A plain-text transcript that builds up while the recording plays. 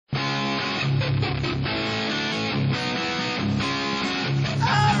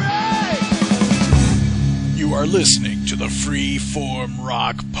are listening to the Freeform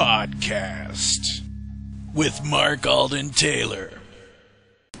Rock Podcast with Mark Alden Taylor.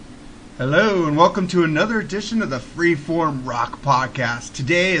 Hello, and welcome to another edition of the Freeform Rock Podcast.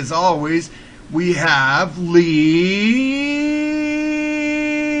 Today, as always, we have Lee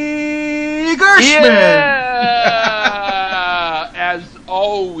Gershman. Yeah! As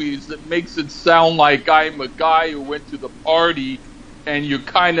always, it makes it sound like I'm a guy who went to the party and you're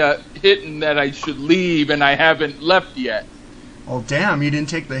kind of hitting that I should leave, and I haven't left yet. Oh, damn, you didn't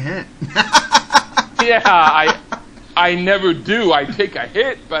take the hint. Yeah, I never do. I take a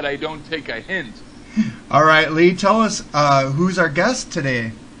hit, but I don't take a hint. All right, Lee, tell us who's our guest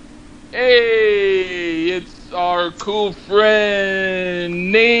today. Hey, it's our cool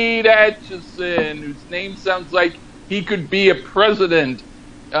friend, Nate Atchison, whose name sounds like he could be a president.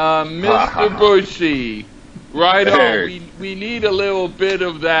 Mr. Bushy. Right on. We need a little bit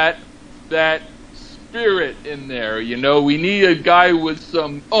of that spirit in there, you know. We need a guy with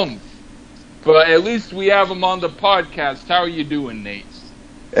some oomph. But at least we have him on the podcast. How are you doing, Nate?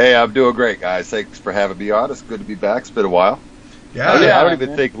 Hey, I'm doing great, guys. Thanks for having me on. It's good to be back. It's been a while. Yeah, I don't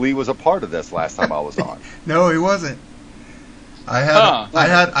even think Lee was a part of this last time I was on. No, he wasn't. I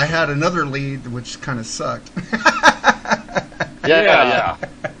had another lead which kind of sucked. Yeah.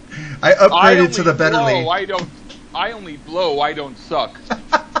 I upgraded to the better lead. I only blow. I don't suck.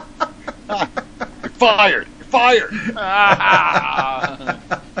 You're fired.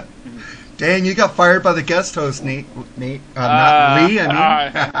 Dang, you got fired by the guest host, Nate. Not Lee.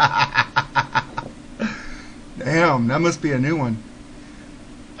 Damn, that must be a new one.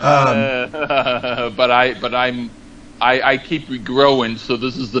 But I keep regrowing, so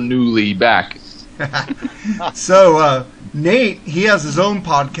this is the new Lee back. So, Nate, he has his own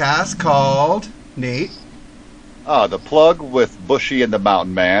podcast called Nate. The Plug with Bushy and the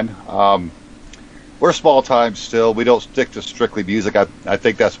Mountain Man. We're small time still. We don't stick to strictly music. I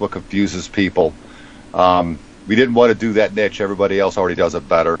think that's what confuses people. We didn't want to do that niche. Everybody else already does it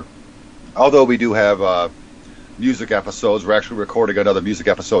better. Although we do have music episodes. We're actually recording another music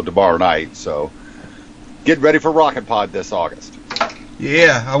episode tomorrow night. So get ready for Rockin' Pod this August.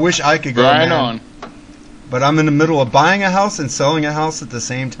 Yeah, I wish I could go. Right man. on. But I'm in the middle of buying a house and selling a house at the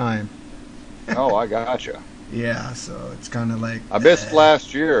same time. Oh, I gotcha. Yeah, so it's kind of like... I missed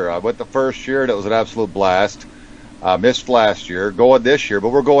last year. I went the first year, and it was an absolute blast. I missed last year, going this year,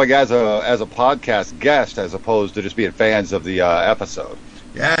 but we're going as a podcast guest as opposed to just being fans of the episode.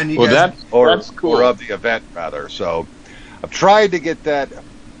 Yeah, and that's cool. Or of the event, rather. So I'm trying to get that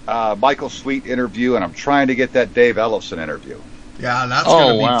Michael Sweet interview, and I'm trying to get that Dave Ellefson interview. Yeah, that's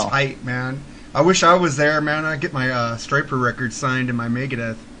going to be tight, man. I wish I was there, man. I'd get my Striper record signed in my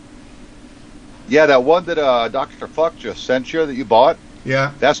Megadeth. Yeah, that one that Dr. Fuck just sent you that you bought.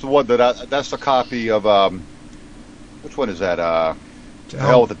 Yeah, that's the one that's the copy of which one is that? To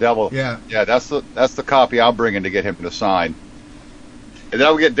Hell with the Devil. Yeah, that's the copy I'm bringing to get him to sign. And then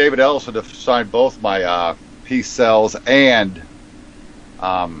I'll get David Ellison to sign both my Peace Cells and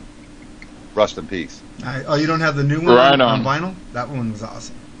Rust in Peace. You don't have the new one right on vinyl? That one was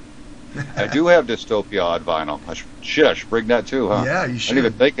awesome. I do have Dystopia on vinyl. I should bring that too, huh? Yeah, you should. I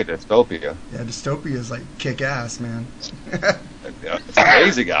didn't even think of Dystopia. Yeah, Dystopia is like kick-ass, man. It's an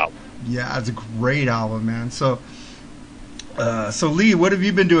amazing album. Yeah, it's a great album, man. So Lee, what have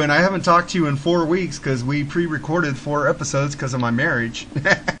you been doing? I haven't talked to you in 4 weeks because we pre-recorded 4 episodes because of my marriage.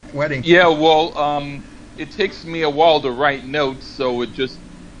 Wedding. Yeah, well, it takes me a while to write notes, so it just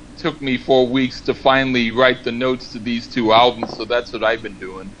took me 4 weeks to finally write the notes to these 2 albums, so that's what I've been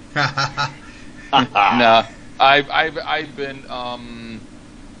doing. Nah, I've been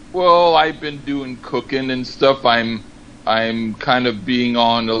I've been doing cooking and stuff. I'm kind of being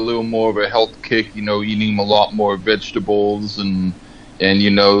on a little more of a health kick, you know, eating a lot more vegetables and you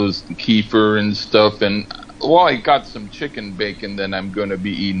know, kefir and stuff. And I got some chicken bacon that I'm going to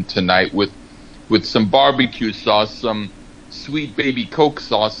be eating tonight with some barbecue sauce, some Sweet Baby Coke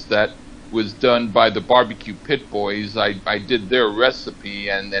sauce that was done by the Barbecue Pit Boys. I did their recipe,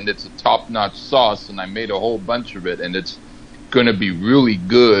 and it's a top-notch sauce, and I made a whole bunch of it, and it's going to be really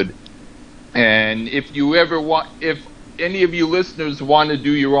good. And if any of you listeners want to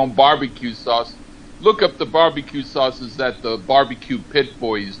do your own barbecue sauce, look up the barbecue sauces that the Barbecue Pit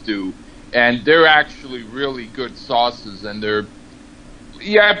Boys do, and they're actually really good sauces, and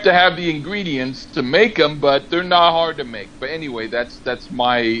you have to have the ingredients to make them, but they're not hard to make. But anyway, that's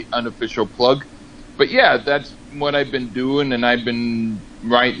my unofficial plug. But yeah, that's what I've been doing, and I've been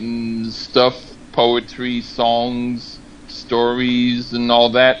writing stuff, poetry, songs, stories, and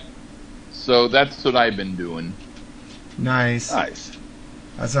all that. So that's what I've been doing. Nice.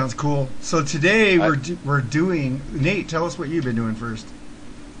 That sounds cool. So today we're doing. Nate, tell us what you've been doing first.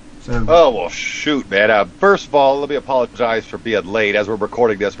 So. Oh, well, shoot, man. First of all, let me apologize for being late. As we're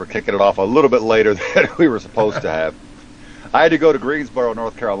recording this, we're kicking it off a little bit later than we were supposed to have. I had to go to Greensboro,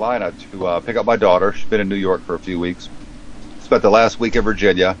 North Carolina to pick up my daughter. She's been in New York for a few weeks. Spent the last week in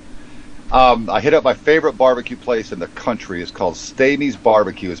Virginia. I hit up my favorite barbecue place in the country. It's called Stamey's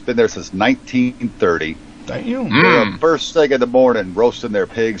Barbecue. It's been there since 1930. Damn. They're first thing in the morning roasting their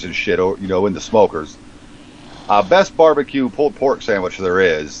pigs and shit, in the smokers. Best barbecue pulled pork sandwich there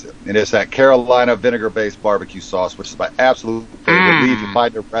is, and it's that Carolina vinegar-based barbecue sauce, which is my absolute favorite. If you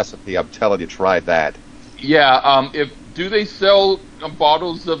find a recipe, I'm telling you, try that. Yeah. Do they sell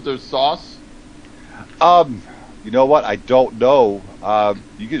bottles of their sauce? You know what? I don't know.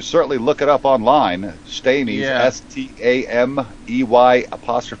 You can certainly look it up online. Stamey's, Yeah. Stamey''S.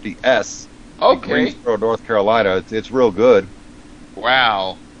 In Okay. Greensboro, North Carolina. It's real good.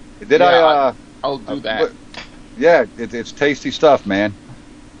 Wow. Did Yeah, I'll do that. Yeah, it's tasty stuff, man.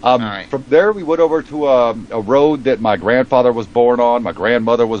 right. From there, we went over to a road that my grandfather was born on, my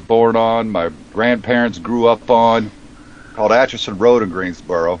grandmother was born on, my grandparents grew up on, called Atchison Road in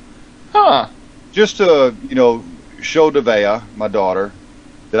Greensboro. Huh. Just to, show Nevaeh, my daughter,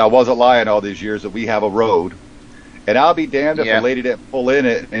 that I wasn't lying all these years, that we have a road. And I'll be damned if Yeah. the lady didn't pull in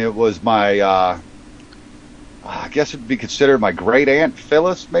it, and it was my, I guess it would be considered my great aunt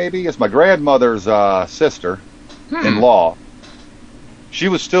Phyllis, maybe. It's my grandmother's sister-in-law. She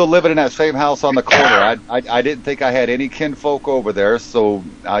was still living in that same house on the corner. I didn't think I had any kinfolk over there, so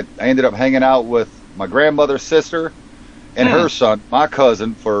I ended up hanging out with my grandmother's sister and her son, my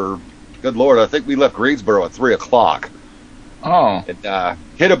cousin, for, good Lord, I think we left Greensboro at 3 o'clock. Oh. And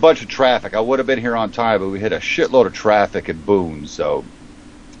hit a bunch of traffic. I would have been here on time, but we hit a shitload of traffic in Boone, so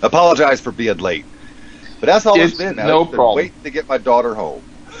apologize for being late. But that's all it's been. No I've been problem. waiting to get my daughter home.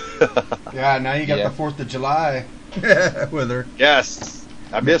 Yeah, now you got Yeah. the 4th of July with her. Yes.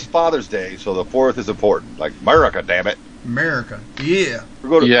 I missed Father's Day, so the 4th is important. Like, America, damn it. America. Yeah. We're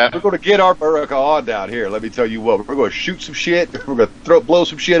going Yeah. to get our America on down here. Let me tell you what. We're going to shoot some shit. We're going to blow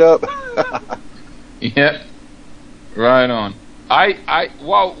some shit up. Yeah. Right on.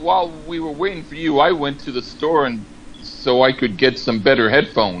 While we were waiting for you, I went to the store and so I could get some better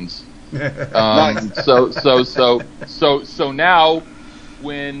headphones. Nice. So now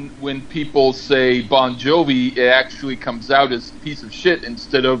when people say Bon Jovi, it actually comes out as piece of shit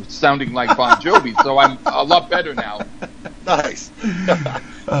instead of sounding like Bon Jovi. So I'm a lot better now. Nice.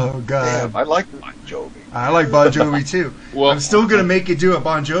 Oh, God. Damn, I like Bon Jovi. I like Bon Jovi, too. Well, I'm still going to make you do a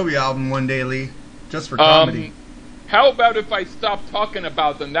Bon Jovi album one day, Lee. Just for comedy. How about if I stop talking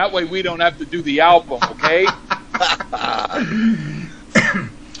about them? That way we don't have to do the album, okay?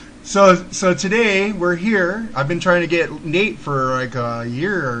 So today we're here. I've been trying to get Nate for like a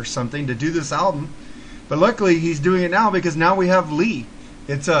year or something to do this album, but luckily he's doing it now because now we have Lee.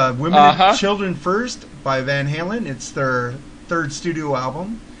 It's Women and Children First by Van Halen. It's their 3rd studio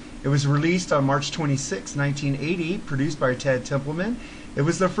album. It was released on March 26, 1980, produced by Ted Templeman. It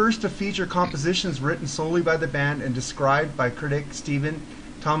was the first to feature compositions written solely by the band and described by critic Stephen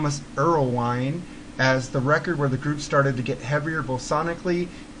Thomas Erlewine as the record where the group started to get heavier both sonically,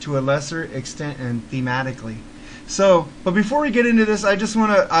 to a lesser extent, and thematically. So, but before we get into this, I just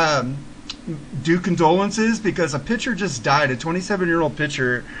want to do condolences because a pitcher just died, a 27-year-old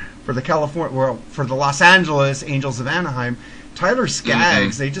pitcher for the for the Los Angeles Angels of Anaheim, Tyler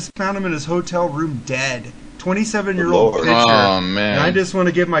Skaggs. They just found him in his hotel room dead. 27-year-old pitcher. Oh, man. And I just want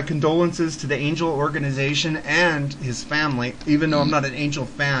to give my condolences to the Angel organization and his family, even though I'm not an Angel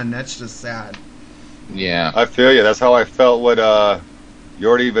fan. That's just sad. Yeah. I feel you. That's how I felt when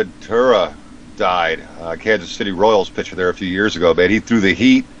Yordi Ventura died. Kansas City Royals pitcher there a few years ago, man. He threw the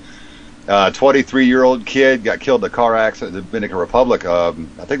heat. 23-year-old kid got killed in a car accident in the Dominican Republic, I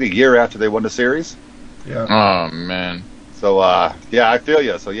think the year after they won the series. Yeah. Oh, man. So, yeah, I feel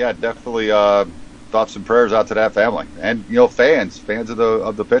you. So, yeah, definitely thoughts and prayers out to that family. And, fans of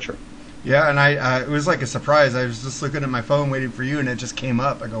the pitcher. Yeah, and it was like a surprise. I was just looking at my phone waiting for you, and it just came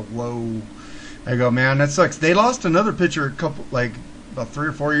up. I go, whoa. I go, man, that sucks. They lost another pitcher about 3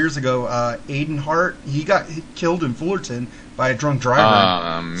 or 4 years ago, Aiden Hart. He got killed in Fullerton by a drunk driver.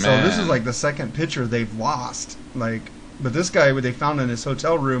 Oh, man. So this is like the second pitcher they've lost. But this guy, they found in his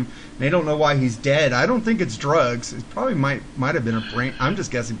hotel room, they don't know why he's dead. I don't think it's drugs. It probably might have been I'm just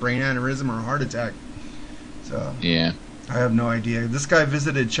guessing brain aneurysm or a heart attack. So Yeah. I have no idea. This guy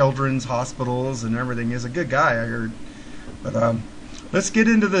visited children's hospitals and everything. He's a good guy, I heard. But let's get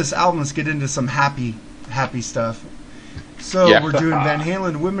into this album. Let's get into some happy stuff. So Yeah. we're doing Van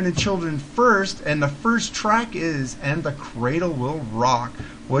Halen, Women and Children first, and the first track is "And the Cradle Will Rock."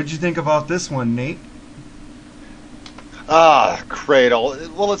 What did you think about this one, Nate? Cradle.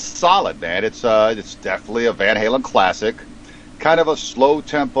 Well, it's solid, man. It's definitely a Van Halen classic. Kind of a slow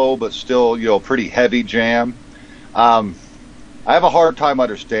tempo, but still, pretty heavy jam. I have a hard time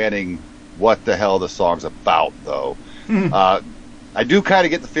understanding what the hell the song's about, though. I do kind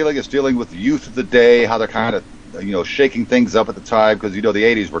of get the feeling it's dealing with the youth of the day, how they're kind of, shaking things up at the time, because the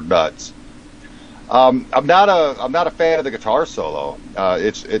 '80s were nuts. I'm not a fan of the guitar solo.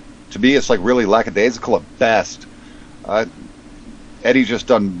 To me, it's like really lackadaisical at best. Eddie's just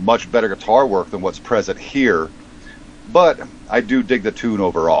done much better guitar work than what's present here, but I do dig the tune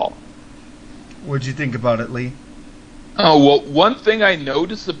overall. What'd you think about it, Lee? Oh, well, one thing I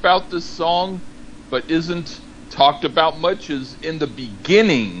notice about this song, but isn't talked about much, is in the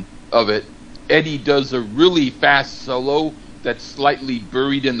beginning of it, Eddie does a really fast solo that's slightly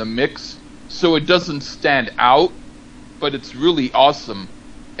buried in the mix, so it doesn't stand out, but it's really awesome.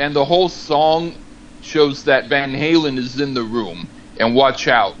 And the whole song shows that Van Halen is in the room, and watch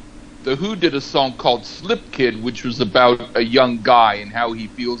out. The Who did a song called Slip Kid, which was about a young guy and how he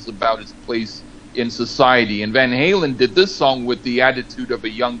feels about his place in society. And Van Halen did this song with the attitude of a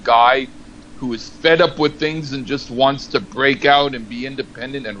young guy who is fed up with things and just wants to break out and be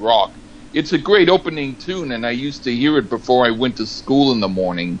independent and rock. It's a great opening tune, and I used to hear it before I went to school in the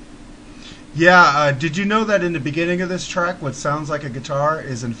morning. Yeah, did you know that in the beginning of this track, what sounds like a guitar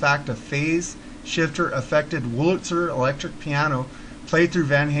is in fact a phase shifter affected Wurlitzer electric piano played through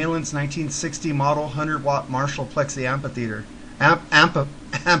Van Halen's 1960 model 100-watt Marshall Plexi amphitheater.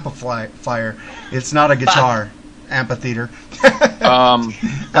 Amplifier. It's not a guitar. Amphitheater.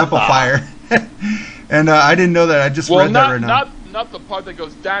 Amplifier. And I didn't know that. I just read that right now. Not the part that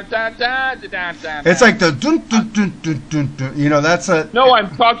goes da da da da da da. It's like the dun dun dun dun dun dun. That's a. No,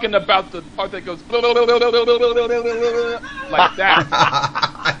 I'm talking about the part that goes like that.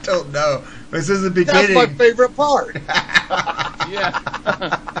 I don't know. This is the beginning. That's my favorite part. Yeah.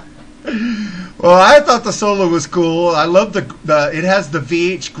 Well, I thought the solo was cool. I love the it has the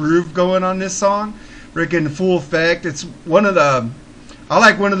VH groove going on this song. Freaking full effect. It's I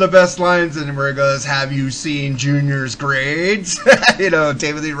like one of the best lines in where it goes, "Have you seen Junior's grades?"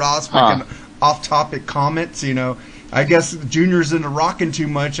 David Lee Roth freaking off-topic comments. I guess Junior's into rocking too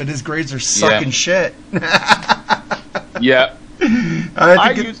much and his grades are sucking shit. Yeah.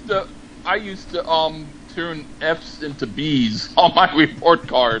 I used to turn F's into B's on my report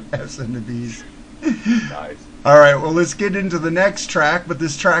card. F's into B's. Nice. All right, well, let's get into the next track, but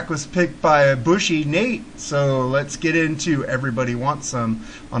this track was picked by Bushy Nate, so let's get into Everybody Wants Some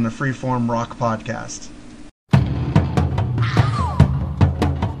on the Freeform Rock Podcast.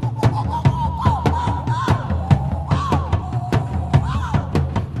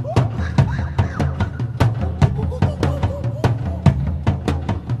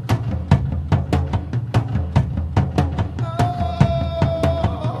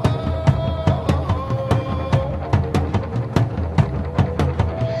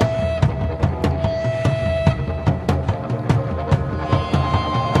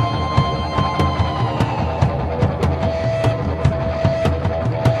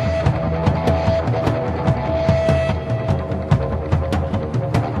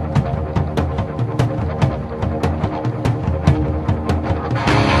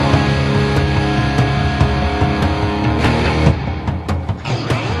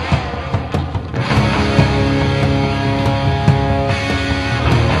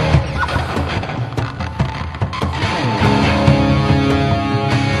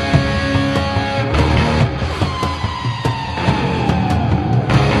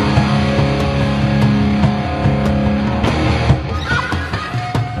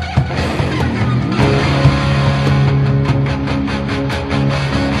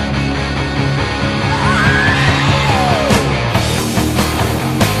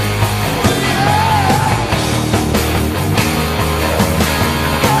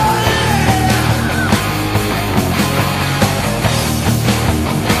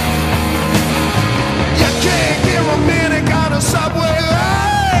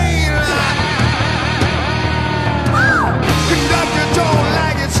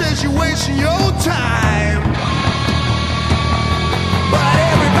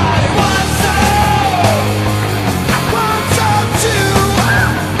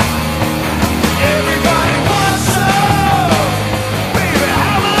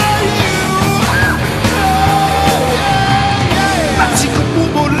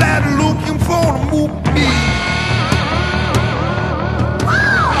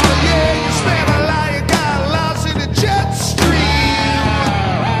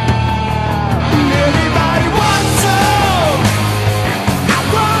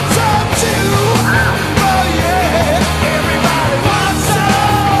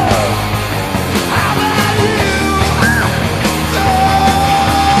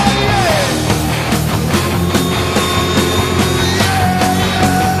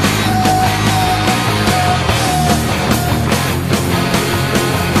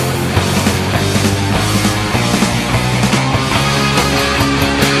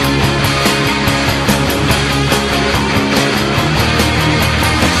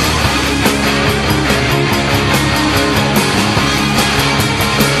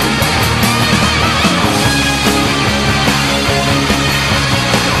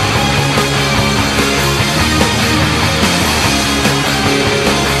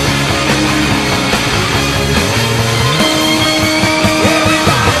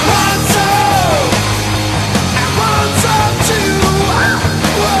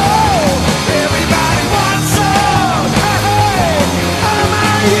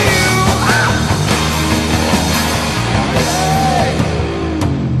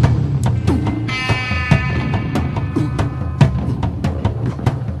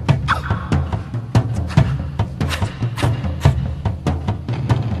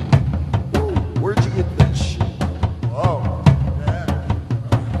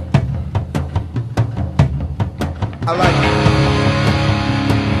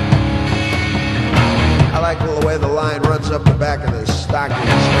 way the line runs up the back of the stockings.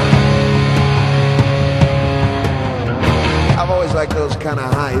 I've always liked those kind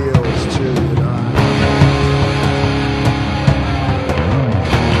of high heels too, you know.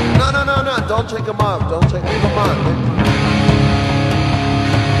 No, don't take them off. Don't leave them on.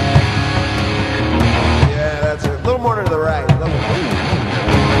 Yeah, that's it. A little more to the right.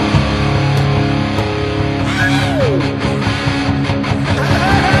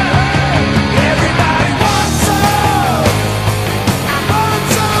 Everybody wants some. I want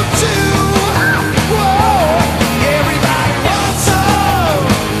some too. Whoa. Everybody wants some.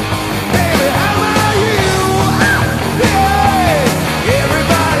 Baby, how are you? Yeah.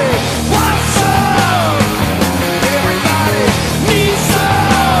 Everybody wants some. Everybody needs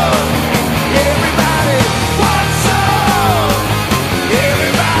some. Everybody wants some.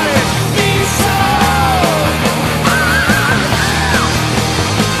 Everybody needs some.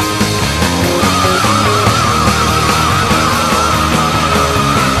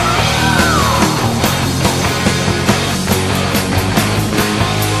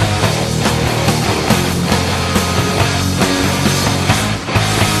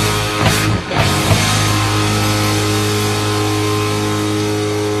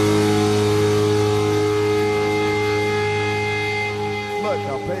 Look,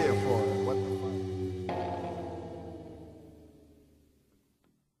 I'll pay you for it. What the fuck?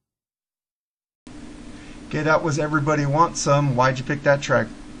 Okay, that was Everybody Wants Some. Why'd you pick that track,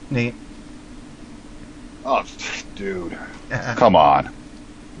 Nate? Oh, dude. Come on.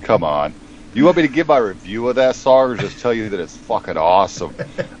 You want me to give my review of that song or just tell you that it's fucking awesome?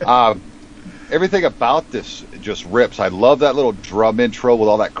 Everything about this just rips. I love that little drum intro with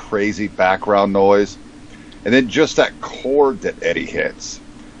all that crazy background noise. And then just that chord that Eddie hits.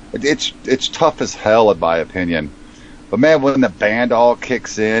 It's tough as hell in my opinion. But man, when the band all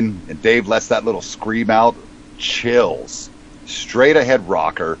kicks in and Dave lets that little scream out, chills. Straight ahead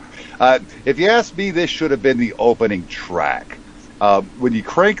rocker. If you ask me, this should have been the opening track. When you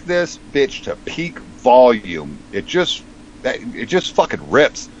crank this bitch to peak volume, it just fucking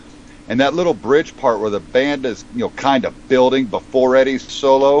rips. And that little bridge part where the band is, kind of building before Eddie's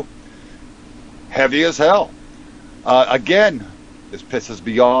solo, heavy as hell. Again, this pisses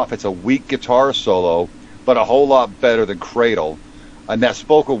me off. It's a weak guitar solo, but a whole lot better than Cradle. And that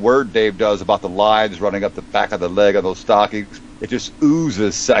spoken word Dave does about the lines running up the back of the leg of those stockings, it just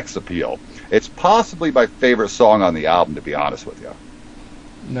oozes sex appeal. It's possibly my favorite song on the album, to be honest with you.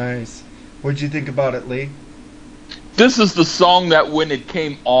 Nice. What'd you think about it, Lee? This is the song that when it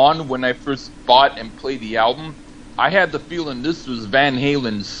came on, when I first bought and played the album, I had the feeling this was Van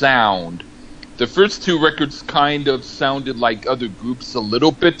Halen's sound. The first two records kind of sounded like other groups a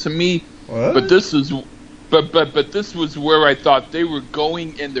little bit to me, What? but this is, but this was where I thought they were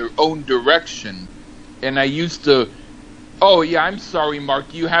going in their own direction, and I used to. Oh yeah, I'm sorry,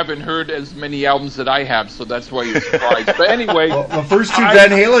 Mark. You haven't heard as many albums that I have, so that's why you're surprised. But anyway, Well, the first two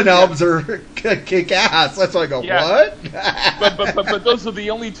Van Halen albums are kick ass. That's why I go, Yeah. what? but those are the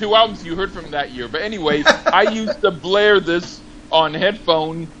only two albums you heard from that year. But anyway, I used to blare this on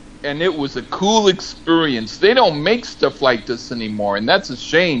headphone, and it was a cool experience. They don't make stuff like this anymore, and that's a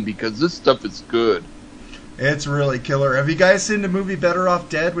shame because this stuff is good. It's really killer. Have you guys seen the movie Better Off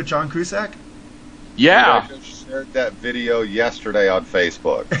Dead with John Cusack? Yeah. I just shared that video yesterday on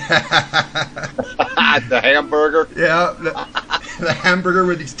Facebook. The hamburger. Yeah, the hamburger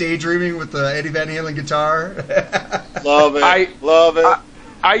with he's daydreaming with the Eddie Van Halen guitar. Love it. Love it.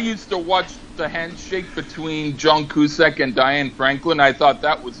 I used to watch the handshake between John Cusack and Diane Franklin. I thought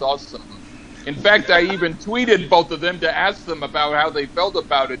that was awesome. In fact, I even tweeted both of them to ask them about how they felt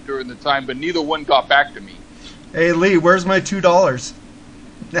about it during the time, but neither one got back to me. Hey, Lee, where's my $2?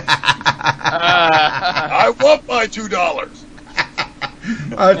 I want my $2.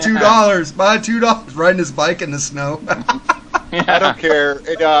 $2. My $2. Riding his bike in the snow. I don't care,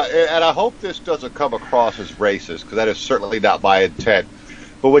 and I hope this doesn't come across as racist, because that is certainly not my intent.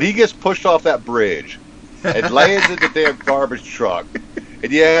 But when he gets pushed off that bridge and lands in the damn garbage truck,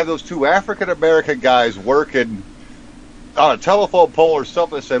 and you have those two African-American guys working on a telephone pole or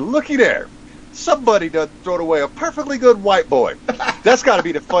something and say, looky there, somebody done thrown away a perfectly good white boy. That's got to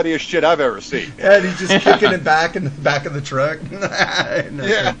be the funniest shit I've ever seen. And he's just kicking it back in the back of the truck.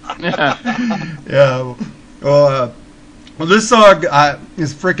 Yeah. Yeah. Well, this song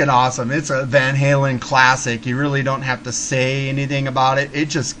is freaking awesome. It's a Van Halen classic. You really don't have to say anything about it. It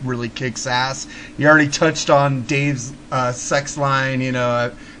just really kicks ass. You already touched on Dave's sex line,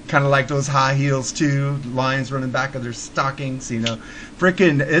 kind of like those high heels too, lines running back of their stockings, you know.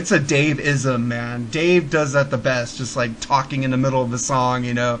 Freaking, it's a Dave-ism, man. Dave does that the best, just like talking in the middle of the song,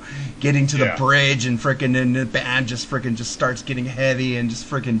 you know, getting to the bridge, and freaking, and the band just starts getting heavy and just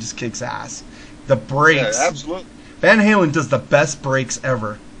freaking just kicks ass. The breaks. Yeah, absolutely. Van Halen does the best breaks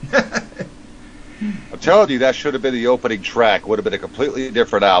ever. I'm telling you, that should have been the opening track. Would have been a completely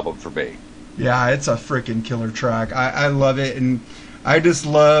different album for me. Yeah, it's a freaking killer track. I love it, and I just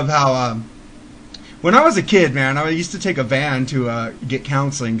love how when I was a kid, man, I used to take a van to get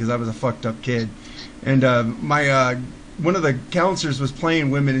counseling because I was a fucked up kid, and my one of the counselors was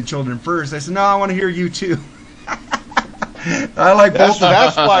playing Women and Children First. I said, no, I want to hear you too. I like both.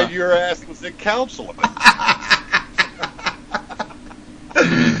 That's why your ass was in counseling.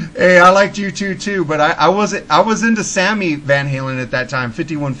 Hey, I liked U2 too, but I was into Sammy Van Halen at that time,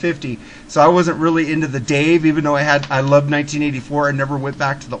 5150. So I wasn't really into the Dave, even though I loved 1984. I never went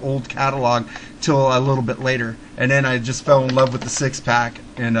back to the old catalog till a little bit later, and then I just fell in love with the six pack,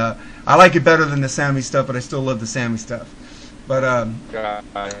 and I like it better than the Sammy stuff, but I still love the Sammy stuff. But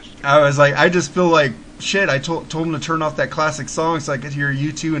I was like, I just feel like shit. I told him to turn off that classic song so I could hear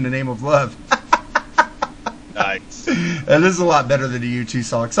U2 in the Name of Love. Nice. And this is a lot better than a U2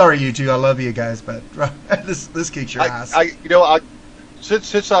 song. Sorry, U2, I love you guys, but this kicks your ass.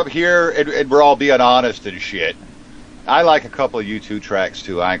 Since I'm here and we're all being honest and shit, I like a couple of U2 tracks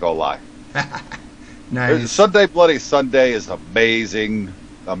too. I ain't gonna lie. Nice. Sunday Bloody Sunday is amazing,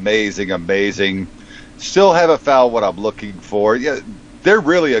 amazing, amazing. Still haven't found what I'm looking for. Yeah, they're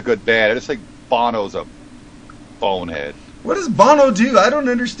really a good band. I just think Bono's a bonehead. What does Bono do? I don't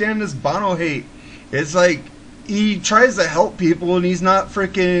understand this Bono hate. It's like he tries to help people and he's not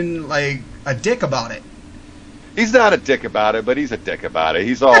freaking like a dick about it. He's not a dick about it, but he's a dick about it.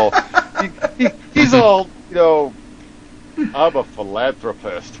 He's all, he's all, you know, I'm a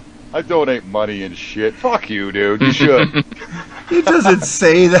philanthropist. I donate money and shit. Fuck you, dude. You should. He doesn't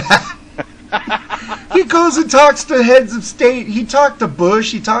say that. He goes and talks to heads of state. He talked to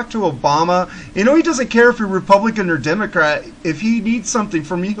Bush. He talked to Obama. You know, he doesn't care if you're Republican or Democrat. If he needs something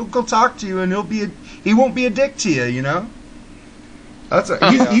from you, he'll go talk to you, and he won't be a dick to you. You know.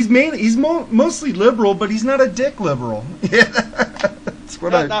 He's mostly liberal, but he's not a dick liberal. Yeah, that's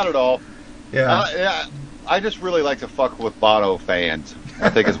what not at all. Yeah. I just really like to fuck with Bono fans. I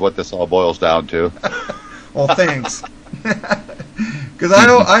think is what this all boils down to. Well, thanks. Because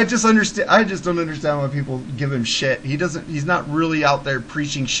I just don't understand why people give him shit. He's not really out there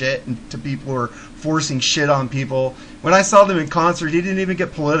preaching shit to people or forcing shit on people. When I saw them in concert, he didn't even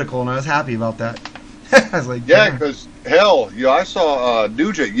get political, and I was happy about that. I was like, yeah, because hell, you know, I saw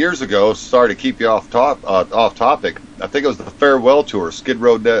Nugent years ago. Sorry to keep you off topic. I think it was the farewell tour, Skid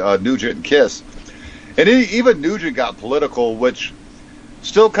Row, Nugent and Kiss, and even Nugent got political, which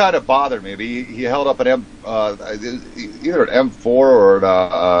still kind of bothered me. He held up either an M4 or an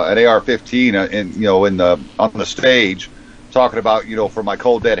AR-15 on the stage, talking about, you know, for my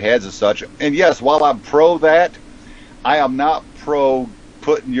cold dead heads and such. And yes, while I'm pro that, I am not pro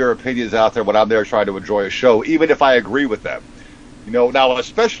putting your opinions out there when I'm there trying to enjoy a show, even if I agree with them. You know, now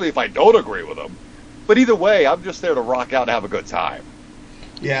especially if I don't agree with them. But either way, I'm just there to rock out and have a good time.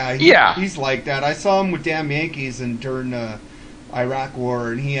 Yeah, he's like that. I saw him with Damn Yankees and during the Iraq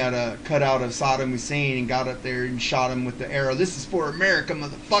War, and he had a cutout of Saddam Hussein and got up there and shot him with the arrow. This is for America,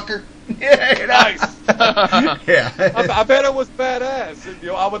 motherfucker. Nice. Yeah. I bet it was badass. You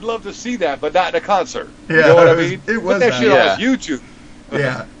know, I would love to see that, but not in a concert. Yeah, you know what I mean? It was Put that shit on YouTube.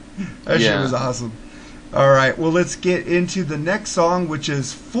 Yeah. That shit was awesome. All right, well, let's get into the next song, which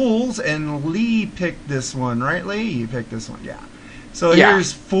is Fools, and Lee picked this one, right, Lee? You picked this one, yeah. So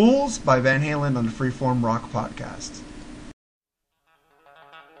here's Fools by Van Halen on the Freeform Rock Podcast.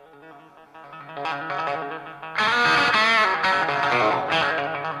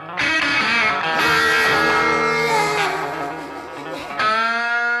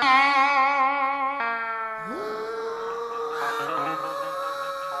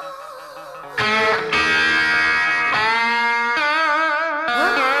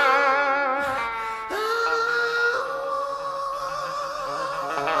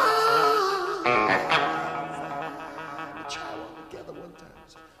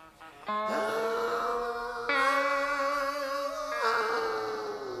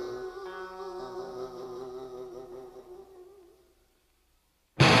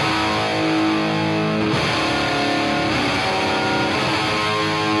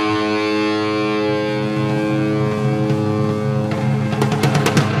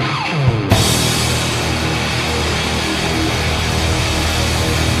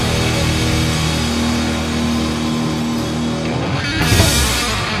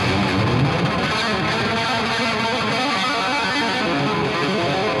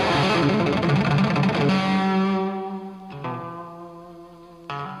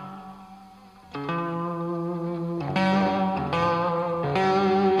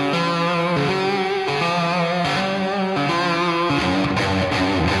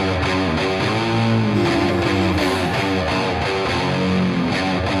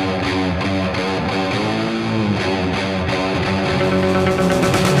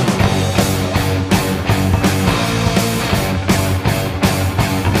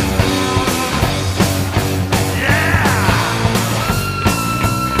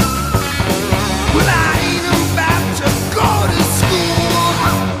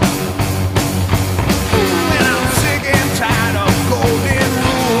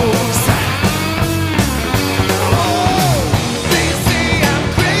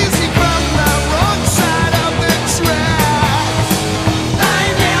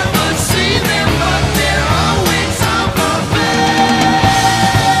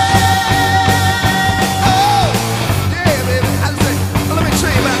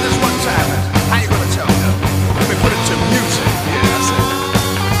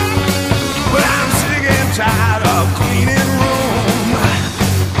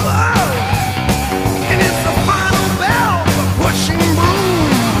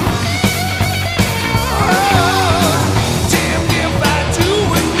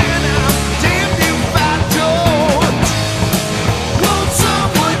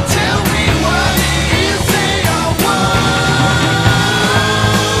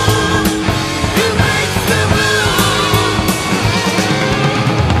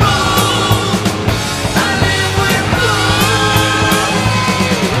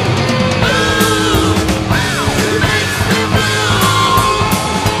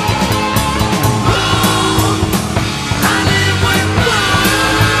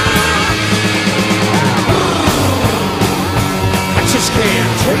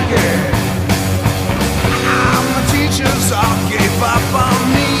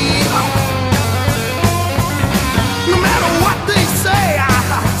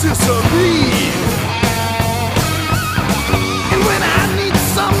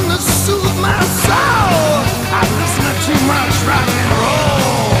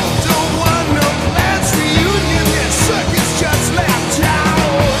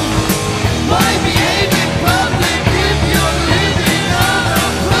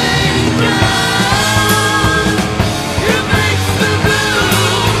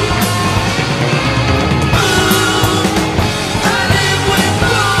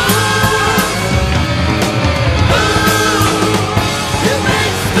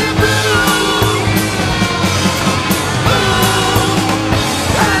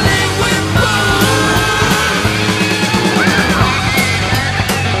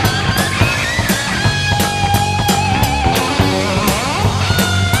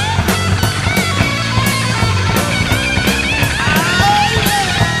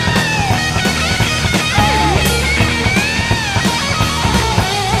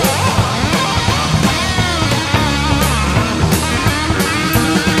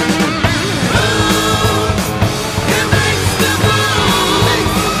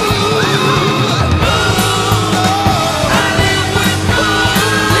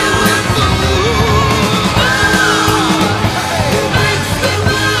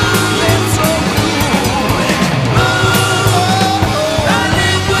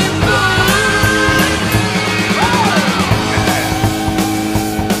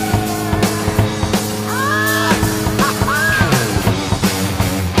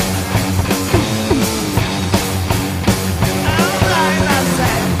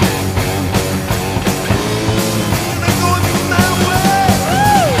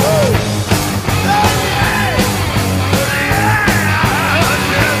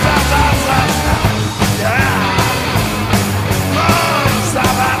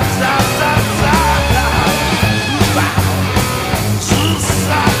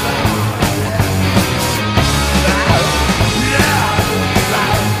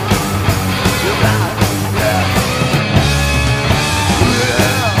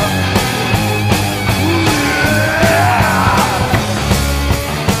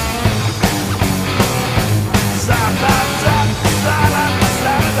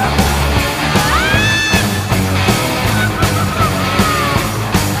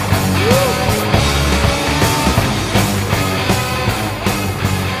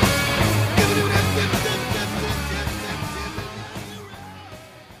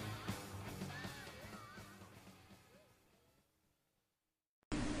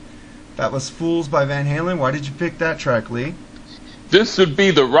 That was Fools by Van Halen. Why did you pick that track, Lee? This would be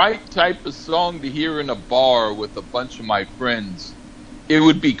the right type of song to hear in a bar with a bunch of my friends. It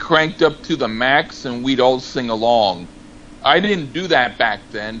would be cranked up to the max and we'd all sing along. I didn't do that back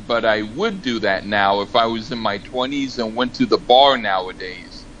then, but I would do that now if I was in my 20s and went to the bar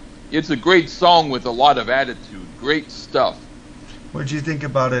nowadays. It's a great song with a lot of attitude. Great stuff. What'd you think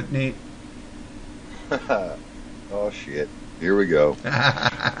about it, Nate? Oh, shit. Here we go.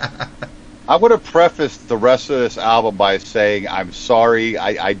 I would have prefaced the rest of this album by saying, I'm sorry,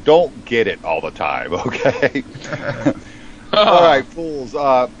 I don't get it all the time, okay? All right, fools.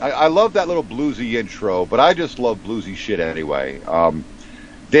 I love that little bluesy intro, but I just love bluesy shit anyway.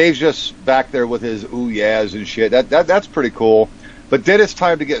 Dave's just back there with his ooh yeahs and shit. That's pretty cool. But then it's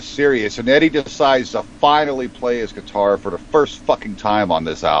time to get serious, and Eddie decides to finally play his guitar for the first fucking time on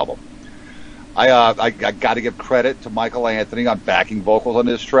this album. I got to give credit to Michael Anthony on backing vocals on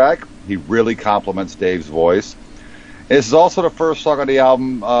this track. He really compliments Dave's voice. This is also the first song on the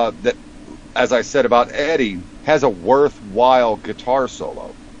album that, as I said about Eddie, has a worthwhile guitar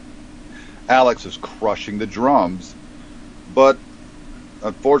solo. Alex is crushing the drums, but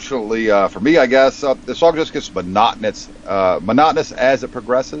unfortunately for me, I guess, the song just gets monotonous as it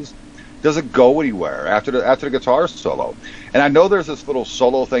progresses. Doesn't go anywhere after the guitar solo. And I know there's this little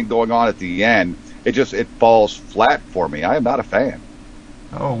solo thing going on at the end. It falls flat for me. I am not a fan.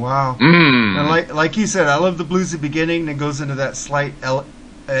 Oh, wow. And like you said, I love the bluesy beginning, then goes into that slight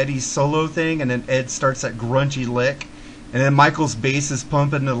Eddie solo thing, and then Ed starts that grungy lick, and then Michael's bass is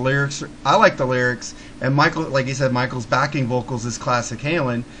pumping. The lyrics, I like the lyrics, and Michael, like you said, Michael's backing vocals is classic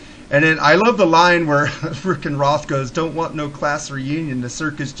Halen. And then I love the line where freaking Roth goes, "Don't want no class reunion, the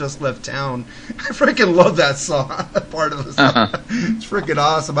circus just left town." I freaking love that song, part of the song. It's freaking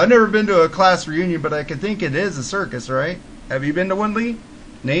awesome. I've never been to a class reunion, but I can think it is a circus, right? Have you been to one, Lee?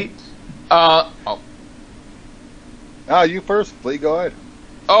 Nate? You first, Lee, go ahead.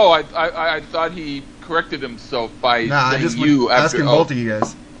 Oh, I thought he corrected himself by saying you after. Asking both of you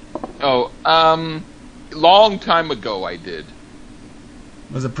guys. Long time ago I did.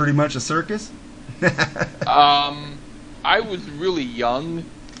 Was it pretty much a circus? I was really young,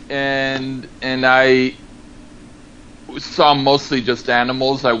 and I saw mostly just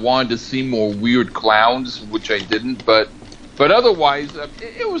animals. I wanted to see more weird clowns, which I didn't, but otherwise,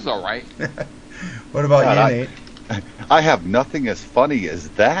 it was all right. What about you, Nate? I have nothing as funny as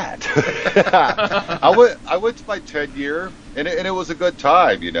that. I went to my 10 year, and it was a good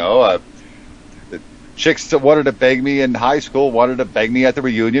time, you know. Chicks that wanted to bang me in high school wanted to bang me at the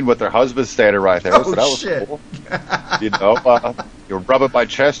reunion with their husbands standing right there. So that was shit. Cool. You know, you're rubbing my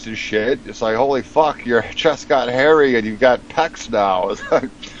chest and shit. It's like, holy fuck, your chest got hairy and you've got pecs now. It's like,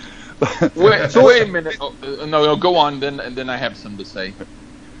 wait a minute. No, go on. Then I have something to say.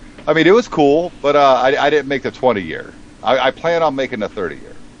 I mean, it was cool, but I didn't make the 20 year. I plan on making the 30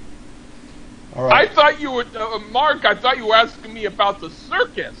 year. All right. I thought you were Mark. I thought you were asking me about the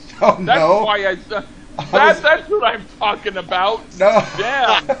circus. Oh, That's no. why I said. That's what I'm talking about. No.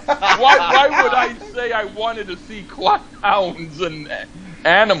 Damn. Why would I say I wanted to see clowns and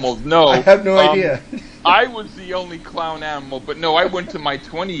animals? No. I have no idea. I was the only clown animal, but no, I went to my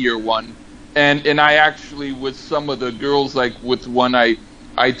 20-year one, and I actually, with some of the girls, like with one, I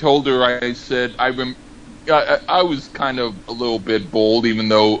told her, I said, I was kind of a little bit bold, even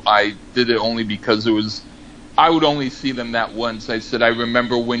though I did it only because I would only see them that once. I said, I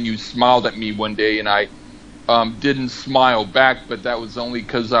remember when you smiled at me one day, and I didn't smile back, but that was only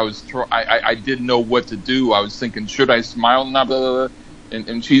because I didn't know what to do. I was thinking, should I smile?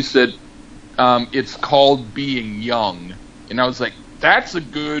 And she said, it's called being young. And I was like, that's a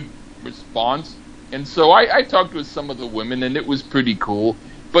good response. And so I talked with some of the women, and it was pretty cool.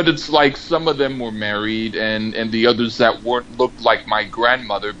 But it's like some of them were married, and the others that weren't looked like my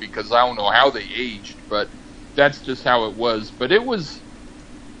grandmother, because I don't know how they aged, but that's just how it was. But it was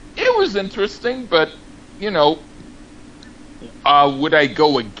interesting. But you know, would I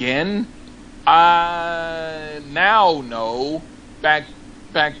go again? Now, no. Back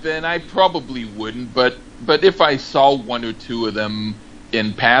then, I probably wouldn't. But if I saw one or two of them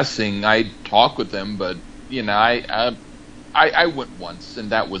in passing, I'd talk with them. But you know, I went once, and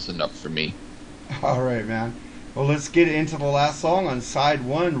that was enough for me. All right, man. Well, let's get into the last song on side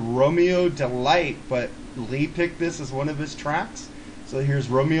one, Romeo Delight. But Lee picked this as one of his tracks. So here's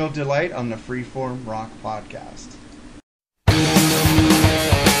Romeo Delight on the Freeform Rock Podcast.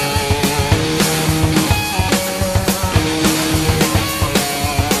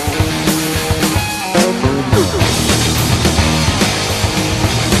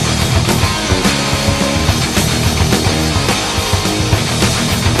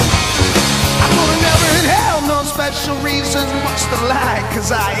 Special reason, what's the lie?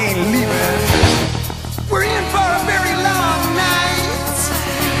 'Cause I ain't leaving. We're in for a very long night.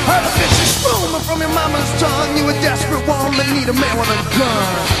 Heard a fishy spoon from your mama's tongue. you a desperate woman, need a man with a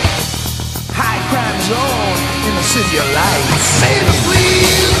gun. High crime zone in the city of lights. Baby,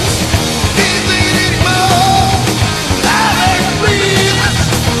 please, can't take it anymore. I beg you, please,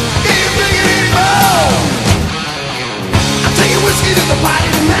 can't take it anymore. I'm taking whiskey to the party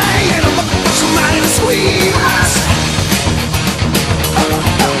tonight, and I'm looking for somebody to squeeze.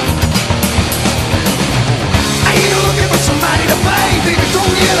 I ain't looking for somebody to fight, baby,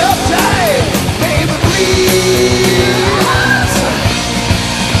 don't get uptight. Baby, please.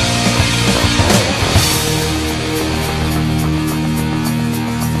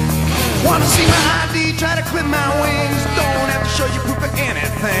 Wanna see my ID, try to clip my wings. Don't have to show you proof of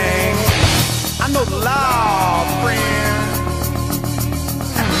anything. I know the law, friend.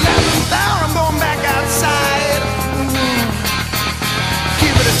 Now I'm going back outside.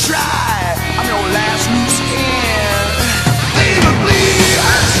 Give it a try, I'm your last loose end. Baby, please,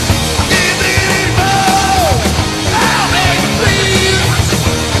 I can't take it anymore. Oh, baby, please,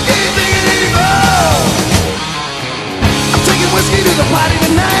 I can't take it anymore. I'm taking whiskey to the party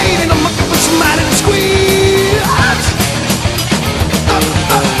tonight, and I'm looking for somebody to squeeze.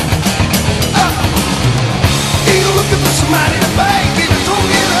 Ain't looking for somebody to fight, baby, don't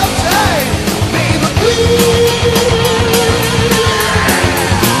get uptight. Baby, please.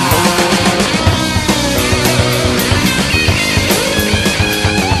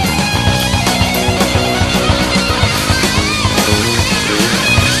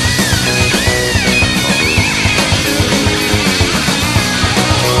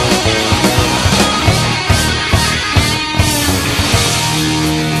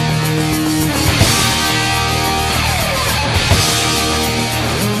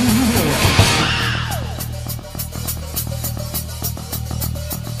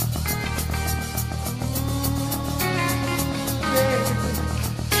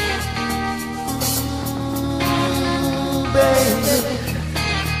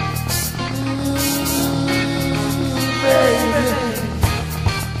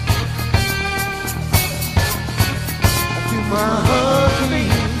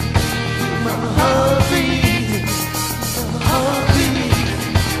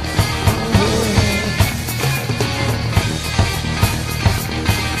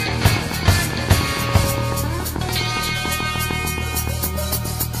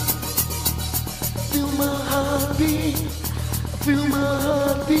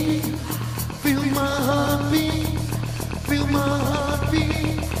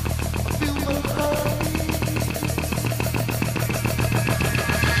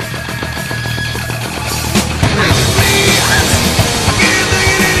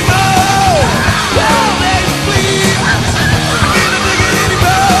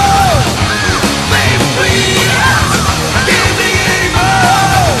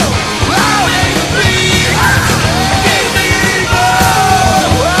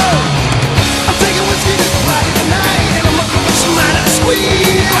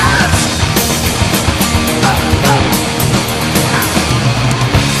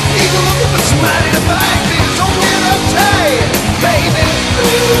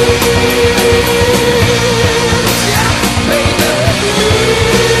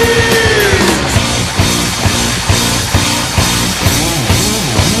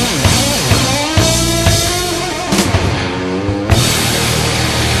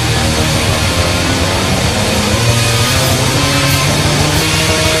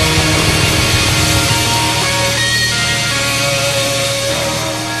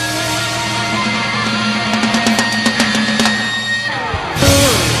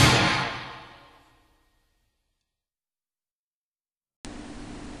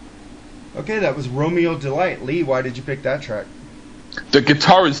 Okay, that was Romeo Delight. Lee, why did you pick that track? The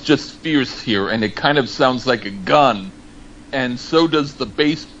guitar is just fierce here, and it kind of sounds like a gun. And so does the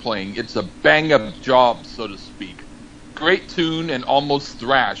bass playing. It's a bang-up job, so to speak. Great tune and almost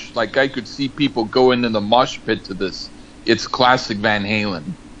thrash. Like I could see people go into the mosh pit to this. It's classic Van Halen.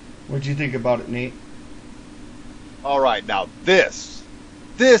 What'd you think about it, Nate? All right, now this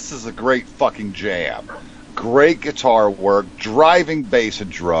is a great fucking jam. Great guitar work, driving bass and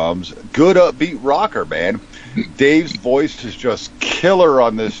drums, good upbeat rocker, man. Dave's voice is just killer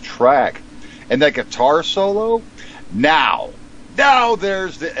on this track. And that guitar solo, now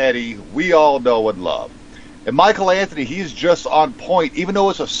there's the Eddie we all know and love. And Michael Anthony, he's just on point, even though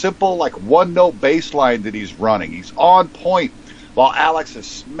it's a simple, like, one-note bass line that he's running. He's on point while Alex is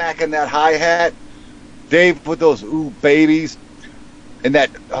smacking that hi-hat. Dave with those ooh babies. And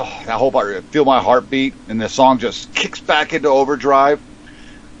that whole part, Feel My Heartbeat, and the song just kicks back into overdrive.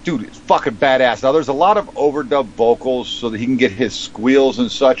 Dude, it's fucking badass. Now, there's a lot of overdub vocals so that he can get his squeals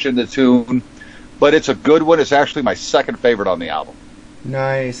and such in the tune. but it's a good one. It's actually my second favorite on the album.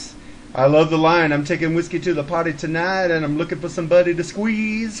 Nice. I love the line, I'm taking whiskey to the party tonight and I'm looking for somebody to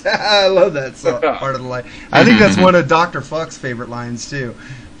squeeze. I love that part of the line. I think that's one of Dr. Fuck's favorite lines, too.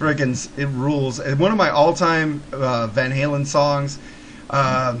 Frickin' it rules. And one of my all-time Van Halen songs.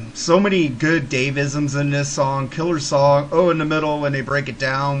 So many good Dave-isms in this song. Killer song. Oh, in the middle when they break it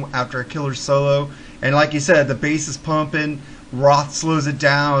down after a killer solo. And like you said, the bass is pumping. Roth slows it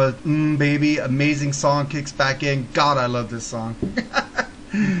down. Baby. Amazing song. Kicks back in. God, I love this song.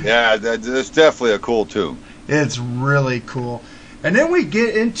 Yeah, it's definitely a cool tune. It's really cool. And then we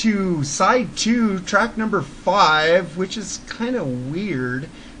get into side 2, track number 5, which is kind of weird.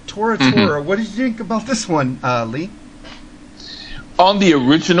 Tora Tora. What did you think about this one, Lee? On the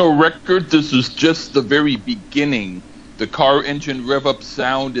original record, this was just the very beginning. The car engine rev-up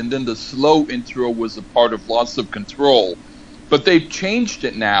sound, and then the slow intro was a part of Loss of Control. But they've changed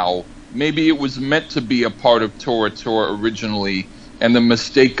it now. Maybe it was meant to be a part of Tora Tora originally, and the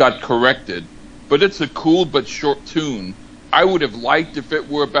mistake got corrected. But it's a cool but short tune. I would have liked if it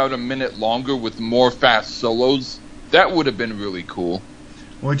were about a minute longer with more fast solos. That would have been really cool.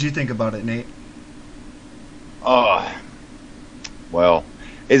 What'd you think about it, Nate? Well,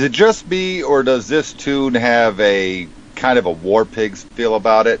 is it just me, or does this tune have a kind of a War Pigs feel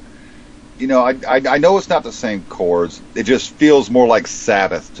about it? You know, I know it's not the same chords. It just feels more like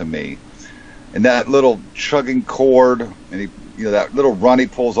Sabbath to me. And that little chugging chord, and that little run he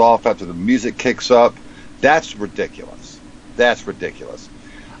pulls off after the music kicks up, that's ridiculous. That's ridiculous.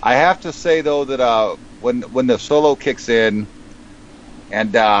 I have to say, though, that when the solo kicks in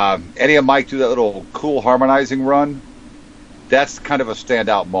and Eddie and Mike do that little cool harmonizing run, that's kind of a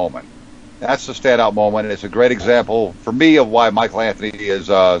standout moment. That's a standout moment, and it's a great example for me of why Michael Anthony is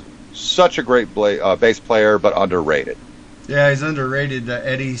such a great bass player, but underrated. Yeah, he's underrated.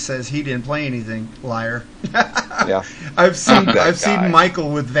 Eddie says he didn't play anything. Liar. Yeah, I've seen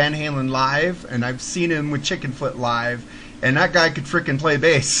Michael with Van Halen live, and I've seen him with Chickenfoot live, and that guy could frickin' play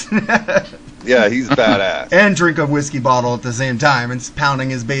bass. Yeah, he's badass. And drink a whiskey bottle at the same time, and pounding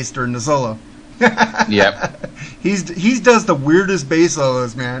his bass during the solo. Yep. He does the weirdest bass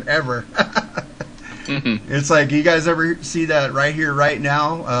solos, man, ever. It's like, you guys ever see that Right Here, Right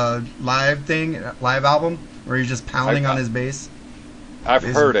Now live album? Where he's just pounding on his bass. I've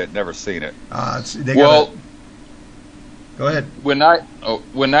heard it, never seen it. Go ahead.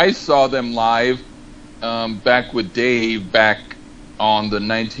 When I saw them live back with Dave back on the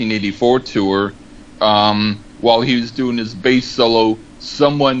 1984 tour, while he was doing his bass solo,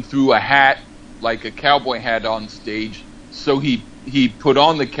 someone threw a hat, like a cowboy hat, on stage. So he put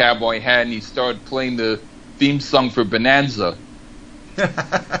on the cowboy hat and he started playing the theme song for Bonanza.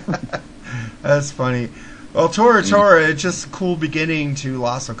 That's funny. Well, Tora Tora, it's just a cool beginning to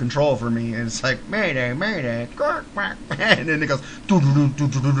Loss of Control for me. And it's like, Mayday, Mayday, and then it goes,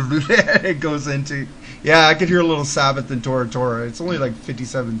 and it goes into, yeah, I could hear a little Sabbath in Tora Tora. It's only like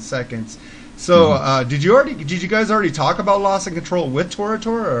 57 seconds. So, did you guys already talk about Loss of Control with Tora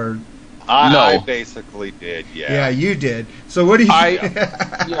Tora, or? I basically did, yeah. Yeah, you did. So what do you...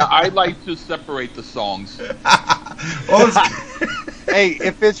 I like to separate the songs. Hey,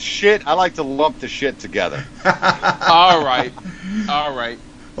 if it's shit, I like to lump the shit together. All right.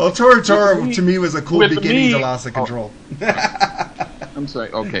 Well, Tora Tora to me was a cool beginning to Loss of Control. I'm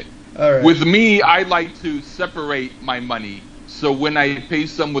sorry, okay. All right. With me, I like to separate my money. So when I pay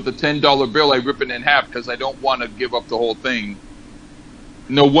some with a $10 bill, I rip it in half because I don't want to give up the whole thing.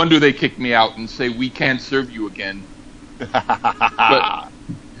 No wonder they kick me out and say, we can't serve you again. But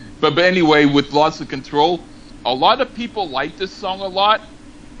anyway, with Loss of Control, a lot of people like this song a lot,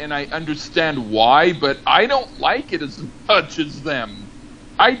 and I understand why, but I don't like it as much as them.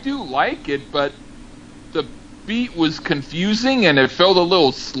 I do like it, but the beat was confusing, and it felt a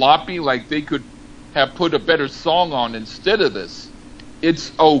little sloppy, like they could have put a better song on instead of this.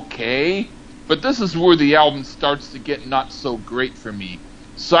 It's okay, but this is where the album starts to get not so great for me.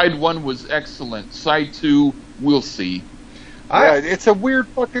 Side 1 was excellent. Side 2, we'll see. Yeah, it's a weird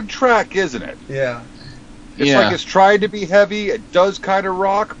fucking track, isn't it? Yeah. It's like it's trying to be heavy. It does kind of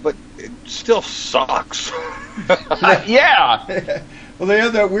rock, but it still sucks. Yeah. Well, they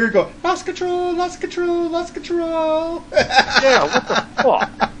have that weird go, lost control, lost control, lost control. Yeah, what the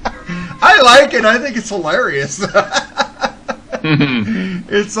fuck? I like it. I think it's hilarious.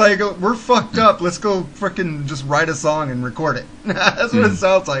 It's like, we're fucked up. Let's go frickin' just write a song and record it. That's what it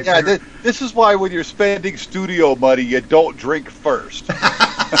sounds like. Yeah, this is why when you're spending studio money, you don't drink first.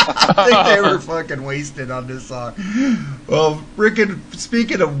 I think they were fucking wasted on this song. Well, frickin'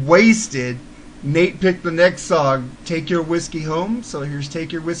 speaking of wasted, Nate picked the next song, Take Your Whiskey Home. So here's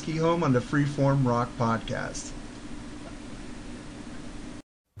Take Your Whiskey Home on the Freeform Rock Podcast.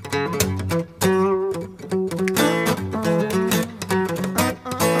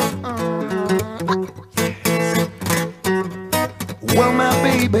 Well, my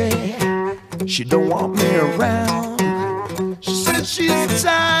baby, she don't want me around. She said she's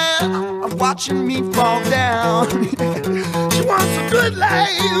tired of watching me fall down. She wants a good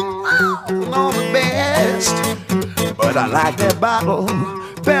life, all the best. But I like that bottle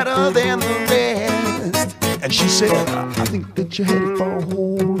better than the rest. And she said, I think that you're headed for a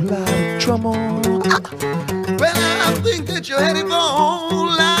whole lot of trouble. Well, I think that you're headed for a whole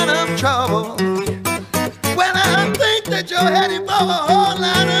lot of trouble. Well, I think that you're headed for a whole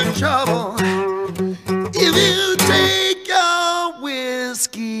lot of trouble. If you take your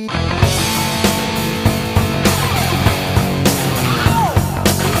whiskey.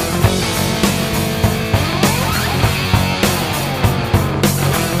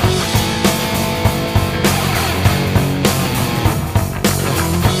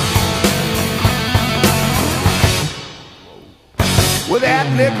 With that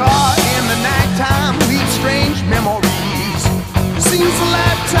liquor in the nighttime leaves strange memories. Seems a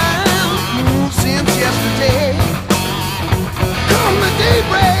lifetime since yesterday. Come the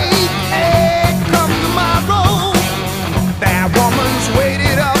daybreak, hey, come tomorrow. That woman's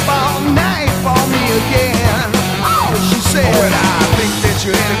waited up all night for me again. Oh, she said, I think that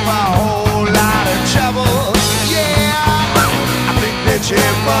you're headed for a whole lot of trouble. Yeah, I think that you're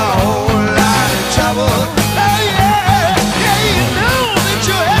headed for a whole lot of trouble. Oh yeah, yeah, you know that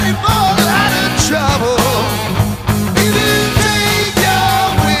you're headed for a lot of trouble. If you take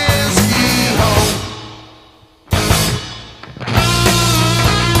your whiskey home.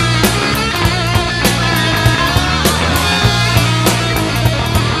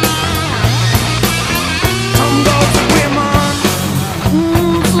 Some go to women,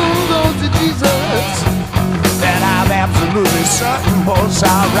 some go to Jesus. That I'm absolutely certain was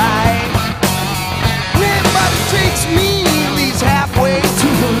alright. Everybody takes me, leaves halfway to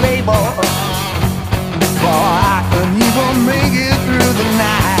the label. For I can even make it through the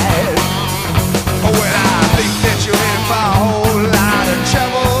night. Oh, well, I think that you're in for a whole lot of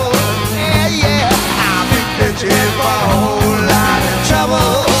trouble. Yeah, yeah, I think that you're in for a whole lot of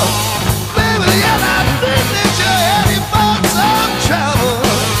trouble. Baby, yeah, I think that you're headed for some trouble.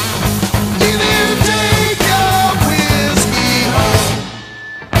 If you take your whiskey home.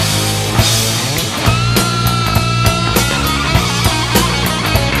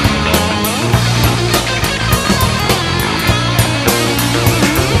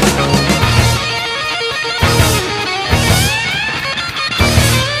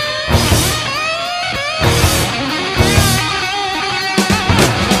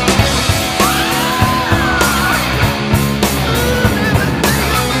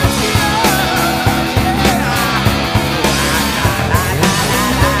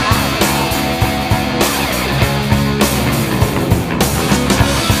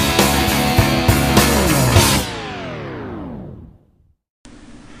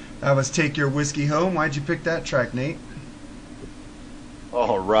 That was Take Your Whiskey Home. Why'd you pick that track, Nate?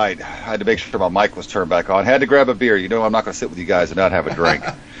 All right. I had to make sure my mic was turned back on. Had to grab a beer. You know I'm not going to sit with you guys and not have a drink.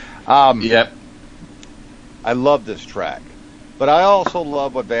 Yep. I love this track. But I also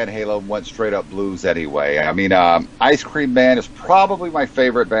love when Van Halen went straight up blues anyway. I mean, Ice Cream Man is probably my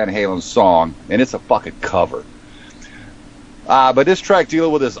favorite Van Halen song, and it's a fucking cover. But this track,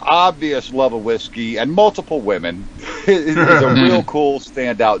 dealing with his obvious love of whiskey and multiple women, is a real cool,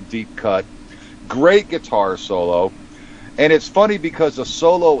 standout, deep cut. Great guitar solo. And it's funny because the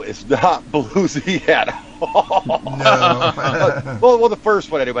solo is not bluesy at all. No. well, the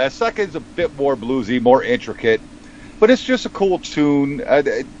first one anyway. The second's a bit more bluesy, more intricate. But it's just a cool tune.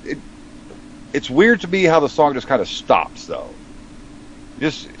 It's weird to me how the song just kind of stops, though.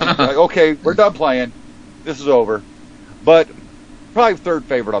 Just, like, okay, we're done playing. This is over. But probably third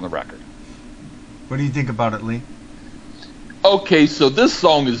favorite on the record. What do you think about it, Lee? Okay, so this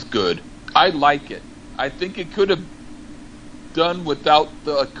song is good. I like it. I think it could have done without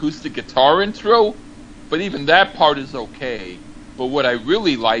the acoustic guitar intro, but even that part is okay. But what I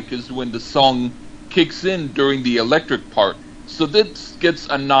really like is when the song kicks in during the electric part. So this gets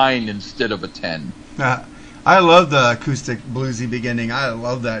a 9 instead of a 10. I love the acoustic bluesy beginning. I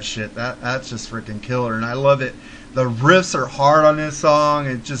love that shit. That's just freaking killer, and I love it. The riffs are hard on this song.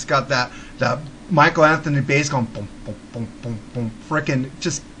 It just got that Michael Anthony bass going boom, boom, boom, boom, boom, freaking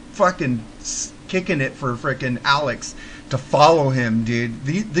just fucking kicking it for freaking Alex to follow him, dude.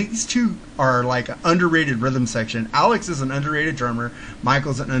 These two are like an underrated rhythm section. Alex is an underrated drummer.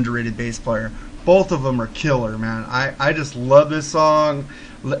 Michael's an underrated bass player. Both of them are killer, man. I just love this song.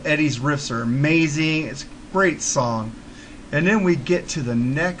 Eddie's riffs are amazing. It's a great song. And then we get to the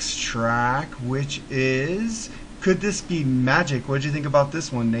next track, which is Could This Be Magic? What did you think about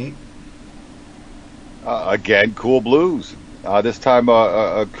this one, Nate? Again, cool blues. This time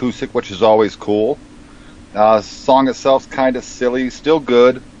acoustic, which is always cool. Song itself's kind of silly, still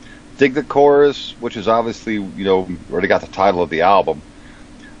good. Dig the chorus, which is obviously, already got the title of the album.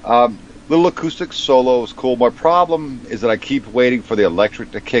 Little acoustic solo is cool. My problem is that I keep waiting for the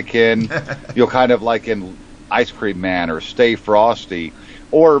electric to kick in, kind of like in Ice Cream Man or Stay Frosty,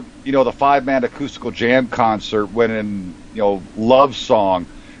 or the 5-man acoustical jam concert when in Love Song,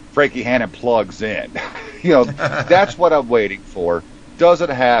 Frankie Hannon plugs in. That's what I'm waiting for. Doesn't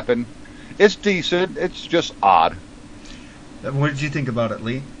happen. It's decent. It's just odd. What did you think about it,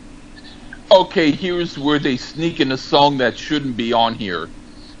 Lee? Okay, here's where they sneak in a song that shouldn't be on here.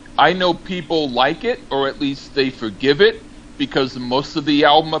 I know people like it, or at least they forgive it, because most of the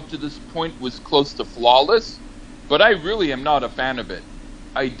album up to this point was close to flawless, but I really am not a fan of it.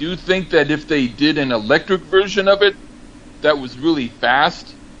 I do think that if they did an electric version of it that was really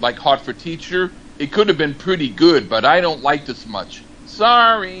fast, like Hot for Teacher, it could have been pretty good, but I don't like this much.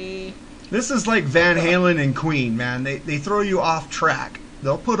 Sorry. This is like Van Halen and Queen, man. They throw you off track.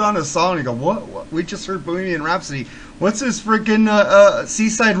 They'll put on a song and go, what? We just heard Bohemian Rhapsody. What's this freaking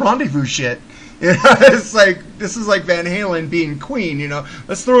Seaside Rendezvous shit? It's like, this is like Van Halen being Queen,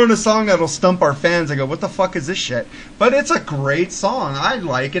 Let's throw in a song that'll stump our fans. I go, what the fuck is this shit? But it's a great song. I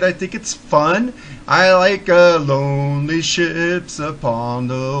like it. I think it's fun. I like lonely ships upon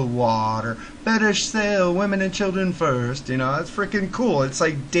the water. Better sail women and children first. It's freaking cool. It's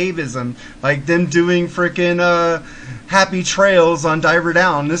like Davism. Like them doing freaking Happy Trails on Diver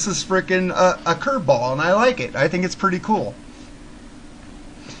Down. This is freaking a curveball, and I like it. I think it's pretty cool.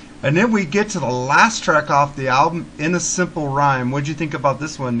 And then we get to the last track off the album, In a Simple Rhyme. What'd you think about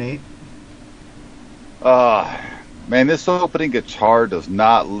this one, Nate? Man, this opening guitar does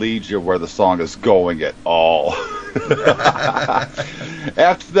not lead you where the song is going at all.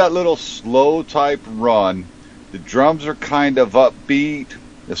 After that little slow type run, the drums are kind of upbeat.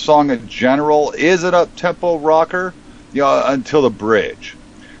 The song in general is an up-tempo rocker, until the bridge.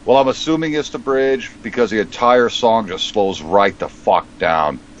 Well, I'm assuming it's the bridge because the entire song just slows right the fuck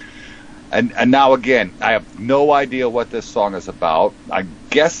down. And now again, I have no idea what this song is about. I'm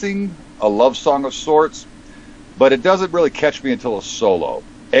guessing a love song of sorts, but it doesn't really catch me until a solo.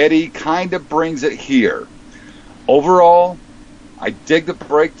 Eddie kind of brings it here. Overall, I dig the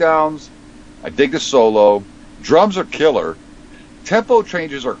breakdowns. I dig the solo. Drums are killer. Tempo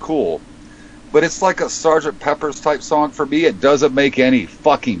changes are cool. But it's like a Sgt. Pepper's type song for me. It doesn't make any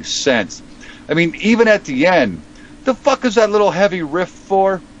fucking sense. I mean, even at the end, the fuck is that little heavy riff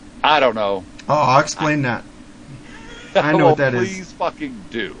for? I don't know. Oh, I'll explain that. I know what that is. Please fucking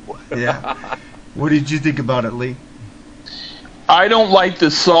do. Yeah. What did you think about it, Lee? I don't like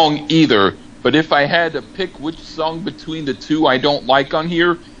this song either, but if I had to pick which song between the two I don't like on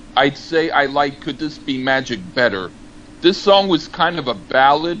here, I'd say I like Could This Be Magic better. This song was kind of a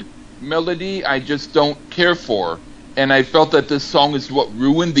ballad melody I just don't care for, and I felt that this song is what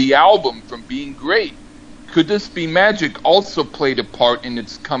ruined the album from being great. Could This Be Magic also played a part in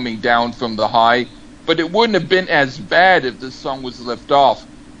its coming down from the high, but it wouldn't have been as bad if this song was left off.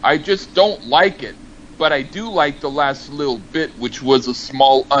 I just don't like it, but I do like the last little bit, which was a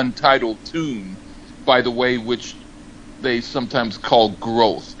small untitled tune, by the way, which they sometimes call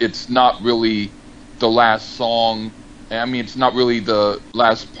Growth. It's not really the last song. I mean, it's not really the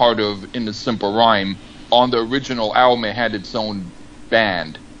last part of In a Simple Rhyme. On the original album, it had its own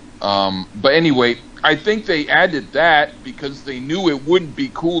band. But anyway, I think they added that because they knew it wouldn't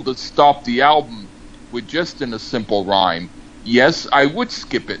be cool to stop the album with just In a Simple Rhyme. Yes, I would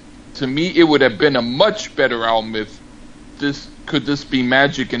skip it. To me, it would have been a much better album if Could This Be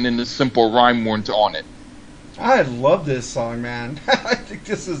Magic and In a Simple Rhyme weren't on it. I love this song, man. I think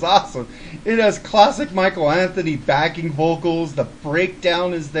this is awesome. It has classic Michael Anthony backing vocals. The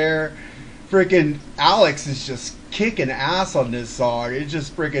breakdown is there. Freaking Alex is just kicking ass on this song. It's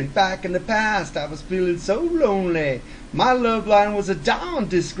just freaking back in the past. I was feeling so lonely. My love line was a down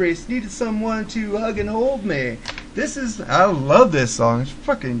disgrace. Needed someone to hug and hold me. I love this song. It's a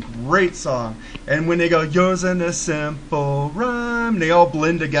fucking great song. And when they go, yours in a simple rhyme, they all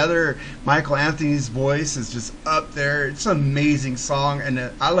blend together. Michael Anthony's voice is just up there. It's an amazing song. And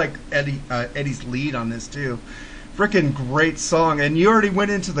I like Eddie's lead on this too. Freaking great song. And you already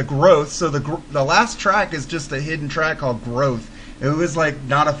went into the growth. So the last track is just a hidden track called Growth. It was like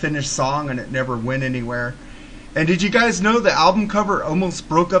not a finished song and it never went anywhere. And did you guys know the album cover almost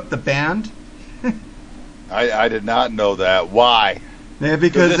broke up the band? I did not know that. Why? Yeah,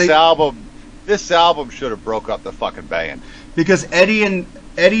 because this album should have broke up the fucking band. Because Eddie and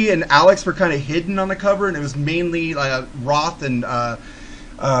Alex were kind of hidden on the cover, and it was mainly Roth and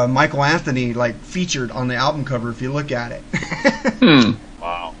Michael Anthony featured on the album cover. If you look at it.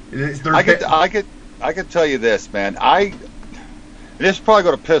 Wow. I could tell you this, man. This is probably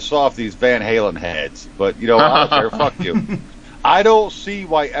going to piss off these Van Halen heads, but I don't care. Fuck you. I don't see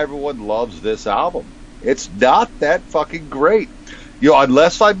why everyone loves this album. It's not that fucking great.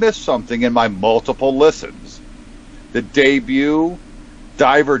 Unless I missed something in my multiple listens. The debut,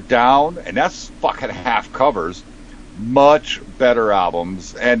 Diver Down, and that's fucking half covers. Much better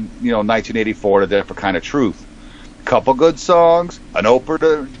albums. And, 1984, A Different Kind of Truth. Couple good songs. An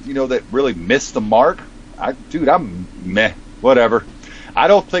opener, that really missed the mark. I'm meh. Whatever. I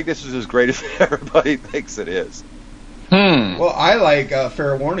don't think this is as great as everybody thinks it is. Well, I like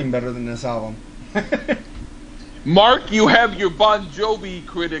Fair Warning better than this album. Mark, you have your Bon Jovi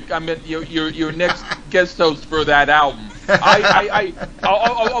critic. I meant your next guest host for that album.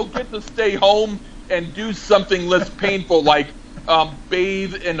 I'll get to stay home and do something less painful, like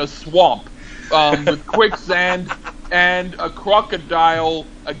bathe in a swamp with quicksand and a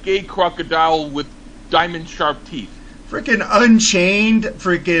gay crocodile with diamond sharp teeth. Freaking Unchained,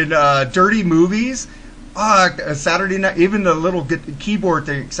 freaking Dirty Movies. Saturday night, even the little keyboard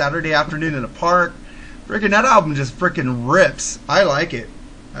thing, Saturday Afternoon in the Park. Freaking that album just freaking rips. I like it.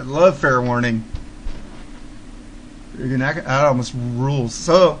 I love Fair Warning. Freaking that almost rules.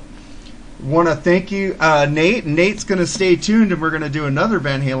 So, want to thank you, Nate. Nate's going to stay tuned, and we're going to do another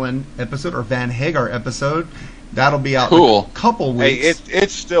Van Halen episode, or Van Hagar episode. That'll be out in a couple weeks. Hey,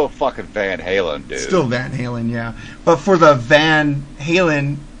 it's still fucking Van Halen, dude. Still Van Halen, yeah. But for the Van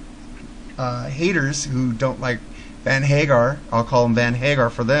Halen haters who don't like Van Hagar, I'll call them Van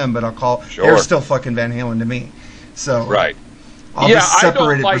Hagar for them, but they're still fucking Van Halen to me. So right. I'll be separated I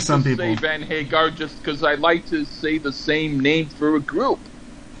don't like for some to people. say Van Hagar just because I like to say the same name for a group.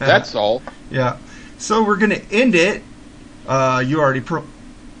 That's all. Yeah. So we're gonna end it. You already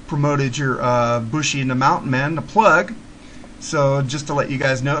promoted your Bushy and the Mountain Man, the plug. So just to let you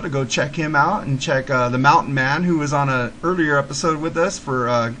guys know to go check him out and check the Mountain Man, who was on an earlier episode with us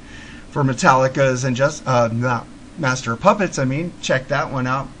for Metallica's and not Master of Puppets. Check that one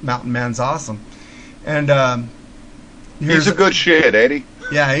out. Mountain Man's awesome. And he's a good shit, Eddie.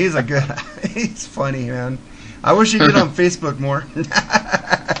 Yeah, he's funny, man. I wish he'd get on Facebook more.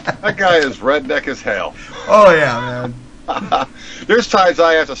 That guy is redneck as hell. Oh yeah, man. There's times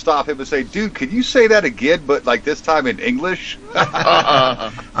I have to stop him and say, dude, can you say that again, but this time in English?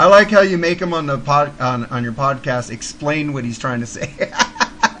 I like how you make him on the on your podcast explain what he's trying to say.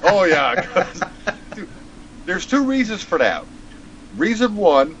 Oh yeah, dude, there's two reasons for that. Reason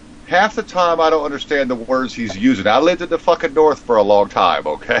one, half the time I don't understand the words he's using. I lived in the fucking North for a long time,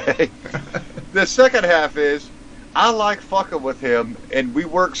 okay? The second half is, I like fucking with him, and we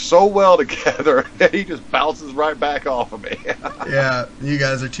work so well together that he just bounces right back off of me. Yeah, you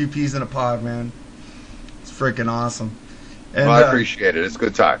guys are two peas in a pod, man. It's freaking awesome. And, well, I appreciate it. It's a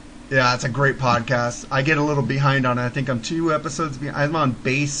good time. Yeah, it's a great podcast. I get a little behind on it. I think I'm 2 episodes behind. I'm on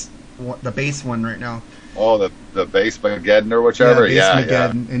the bass one right now. Oh, the Bass-Mageddon or whichever?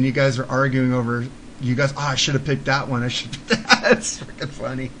 Yeah. And you guys are arguing over... I should have picked that one. It's freaking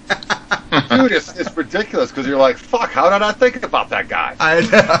funny. Dude, it's ridiculous because you're like, fuck, how did I think about that guy? I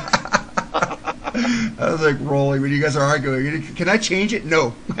was like rolling when you guys are arguing. Can I change it?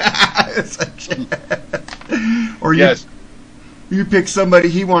 No. It's like, or yes. You pick somebody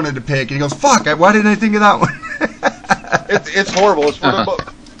he wanted to pick, and he goes, fuck, why didn't I think of that one? It's horrible. It's for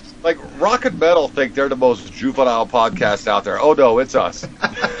the like, rock and metal think they're the most juvenile podcast out there. Oh, no, it's us.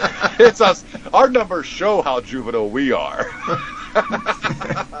 It's us. Our numbers show how juvenile we are.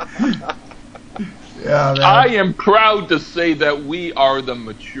 Yeah, man. I am proud to say that we are the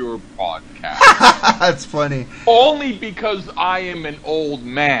mature podcast. That's funny. Only because I am an old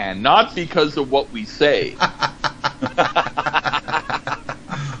man, not because of what we say.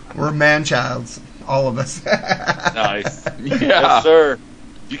 We're man-childs, all of us. Nice. Yeah. Yes, sir.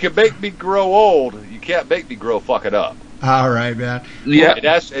 You can make me grow old. You can't make me grow fucking up. All right, man. Yeah. And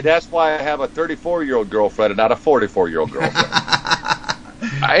that's why I have a 34-year-old girlfriend and not a 44-year-old girlfriend.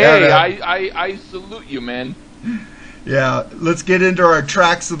 Hey, I salute you, man. Yeah, let's get into our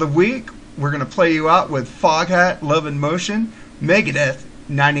tracks of the week. We're going to play you out with Foghat, Love in Motion, Megadeth,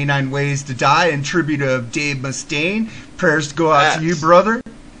 99 Ways to Die, in tribute of Dave Mustaine. Prayers go out to you, brother,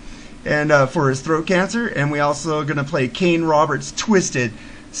 and for his throat cancer. And we also going to play Kane Roberts' Twisted.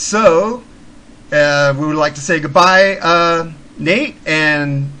 So, we would like to say goodbye, Nate,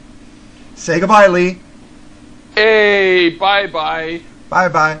 and Say goodbye, Lee. Hey, bye-bye.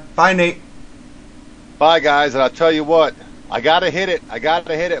 Bye-bye. Bye, Nate. Bye, guys. And I'll tell you what, I got to hit it,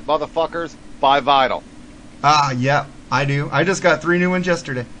 motherfuckers. Buy vinyl. Ah, yeah, I do. I just got 3 new ones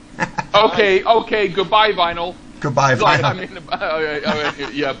yesterday. Okay, goodbye, vinyl. Goodbye, vinyl. I mean,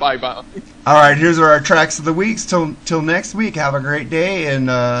 yeah, bye, vinyl. All right, here's our tracks of the week. Till next week, have a great day, and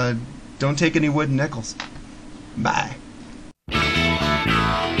don't take any wooden nickels. Bye.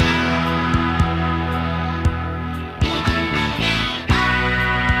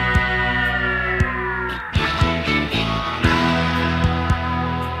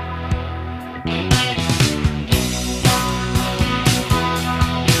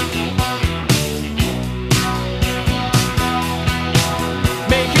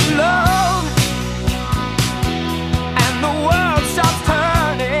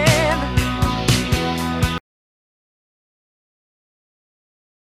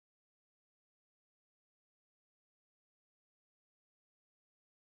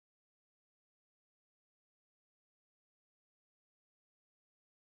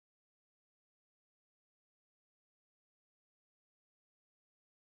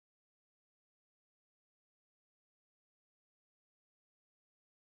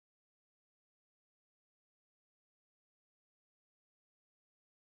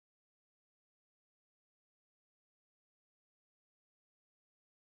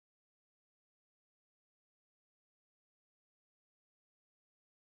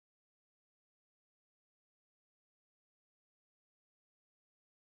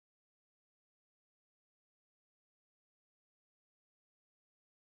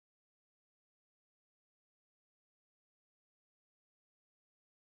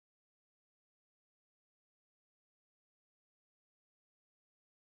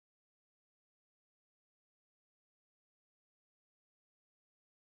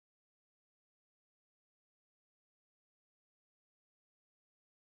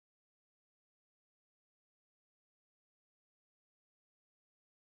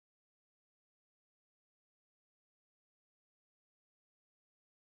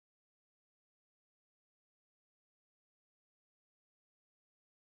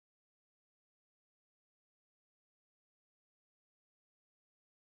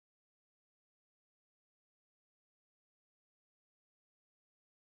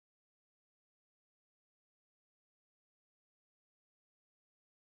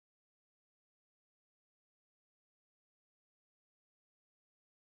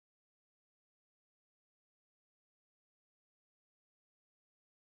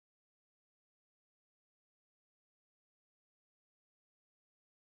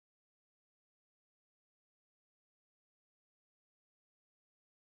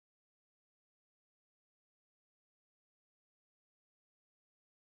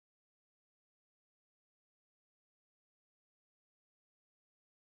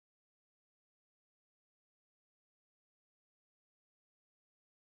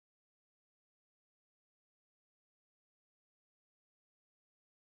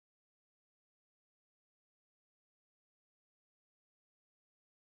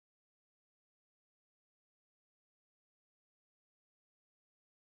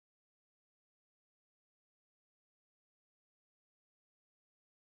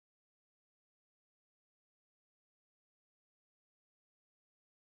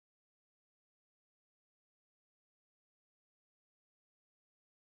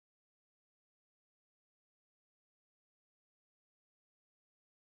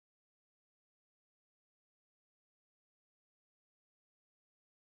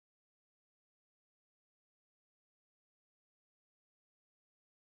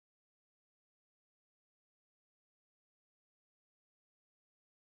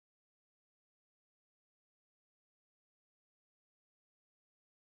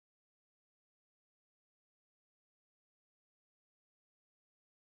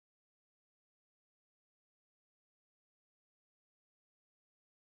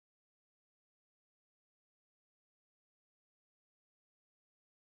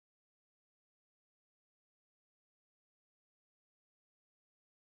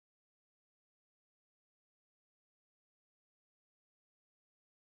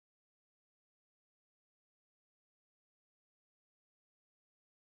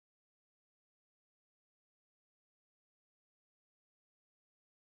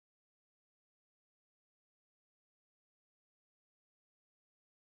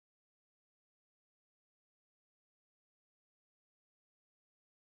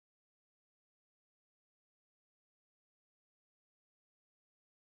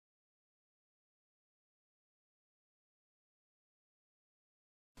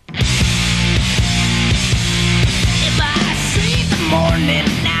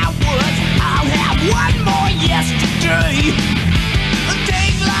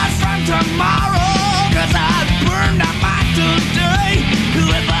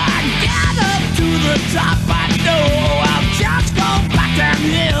 top, I know I'll just go back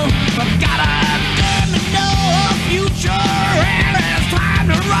downhill. I've got a terminal future, and it's time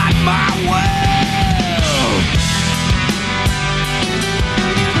to rock my world.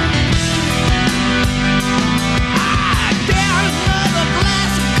 I down another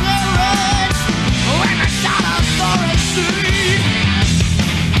glass of courage when I got authority.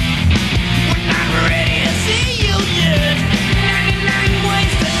 We're not ready to see you yet. 99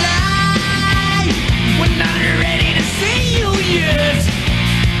 ways to die. We're not ready to see you yet.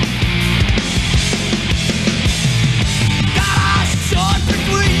 Got our sword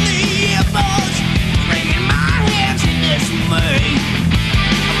between the earbuds, wringing my hands in dismay.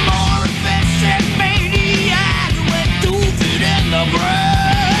 I'm more efficient maniac with 2 feet in the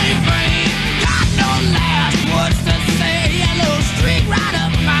grave. Ain't got no last words to say. Yellow streak right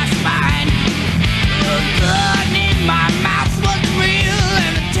up my spine. The gun in my mouth was real,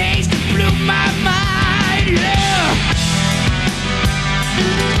 and the taste blew my mind. Yeah.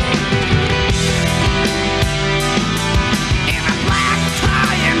 In a black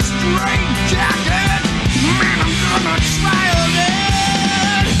tie and straight jacket, man, I'm gonna try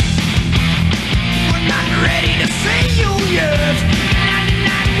again. We're not ready to see you yet.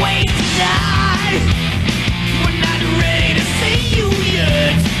 99 ways to die. We're not ready to see you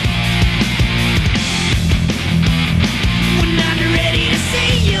yet. We're not ready to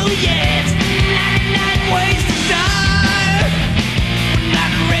see you yet. 99 ways to die. We're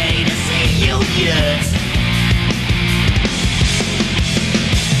not ready to see you yet.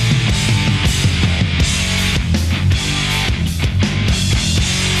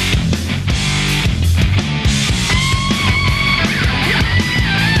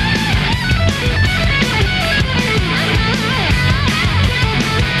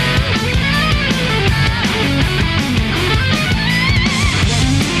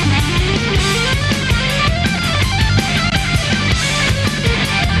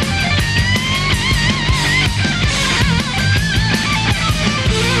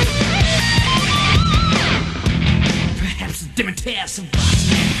 Perhaps the Demetrius of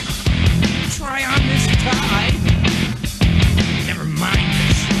Boston. Try on this tie. Never mind the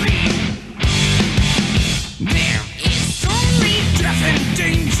tree. There is only death and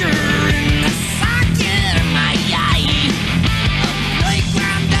danger in the socket of my eye. A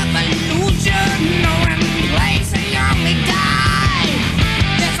playground of illusion, no one place I only die.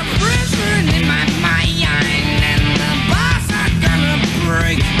 There's a prison in my mind, and the bars are gonna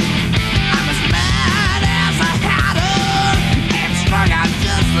break. I'm as mad as a hatter, and strung out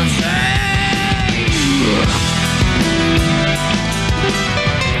just the same.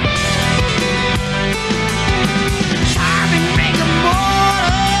 Time and make a mortal.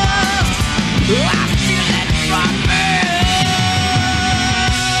 I feel that from me.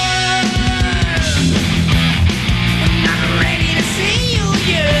 We're not ready to see you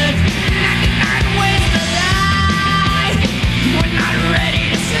yet. 99 ways to die. We're not ready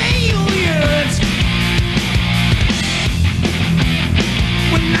to see you yet.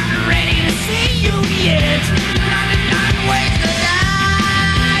 We're not ready to see you yet. 99 ways to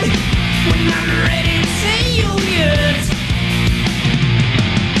die. We're not ready to see you yet.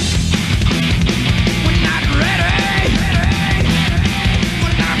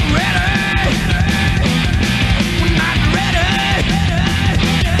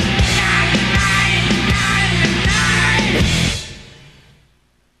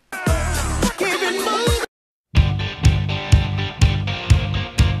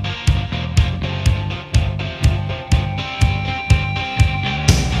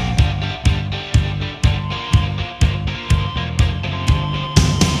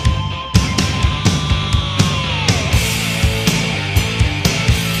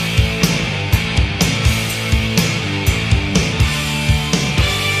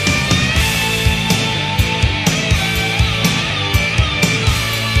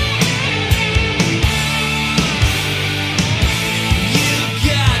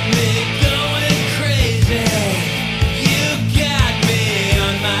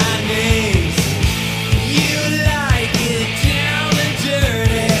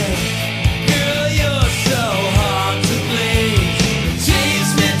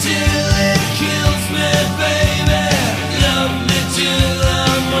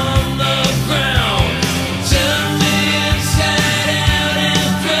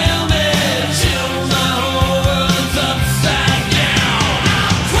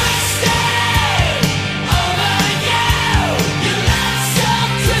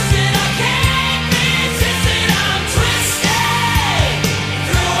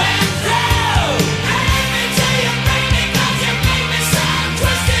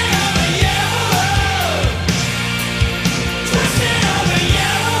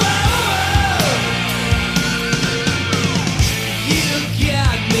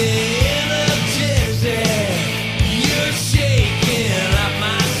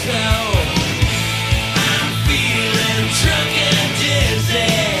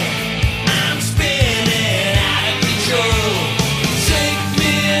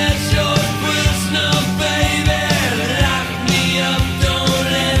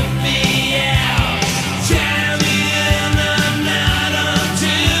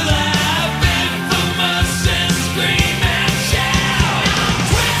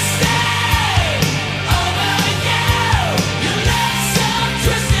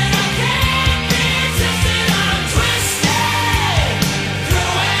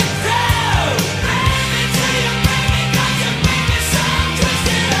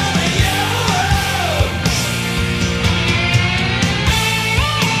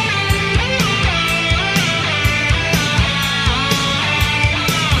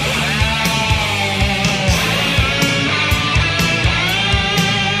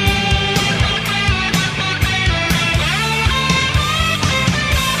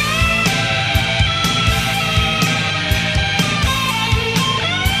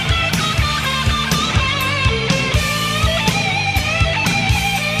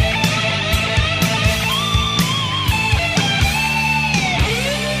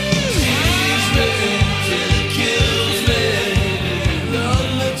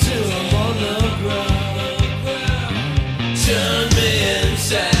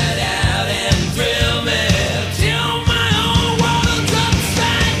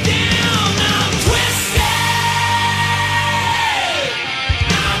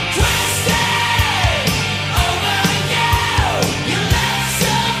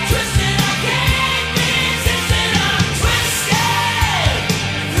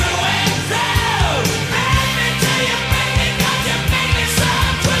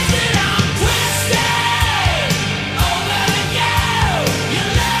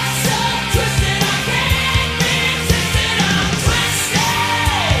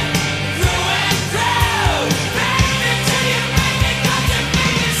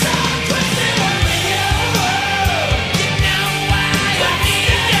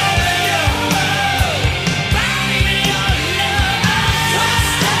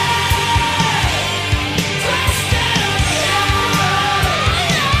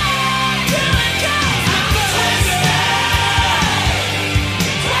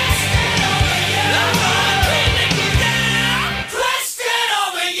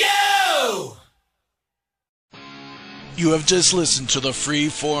 You have just listened to the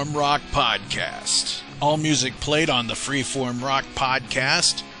Freeform Rock Podcast. All music played on the Freeform Rock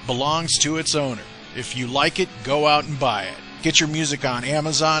Podcast belongs to its owner. If you like it, go out and buy it. Get your music on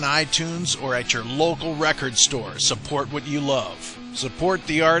Amazon, iTunes, or at your local record store. Support what you love. Support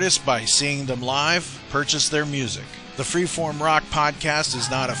the artist by seeing them live. Purchase their music. The Freeform Rock Podcast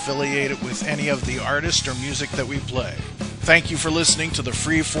is not affiliated with any of the artists or music that we play. Thank you for listening to the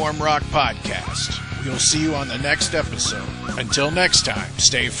Freeform Rock Podcast. We'll see you on the next episode. Until next time,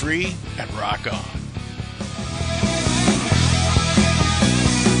 stay free and rock on.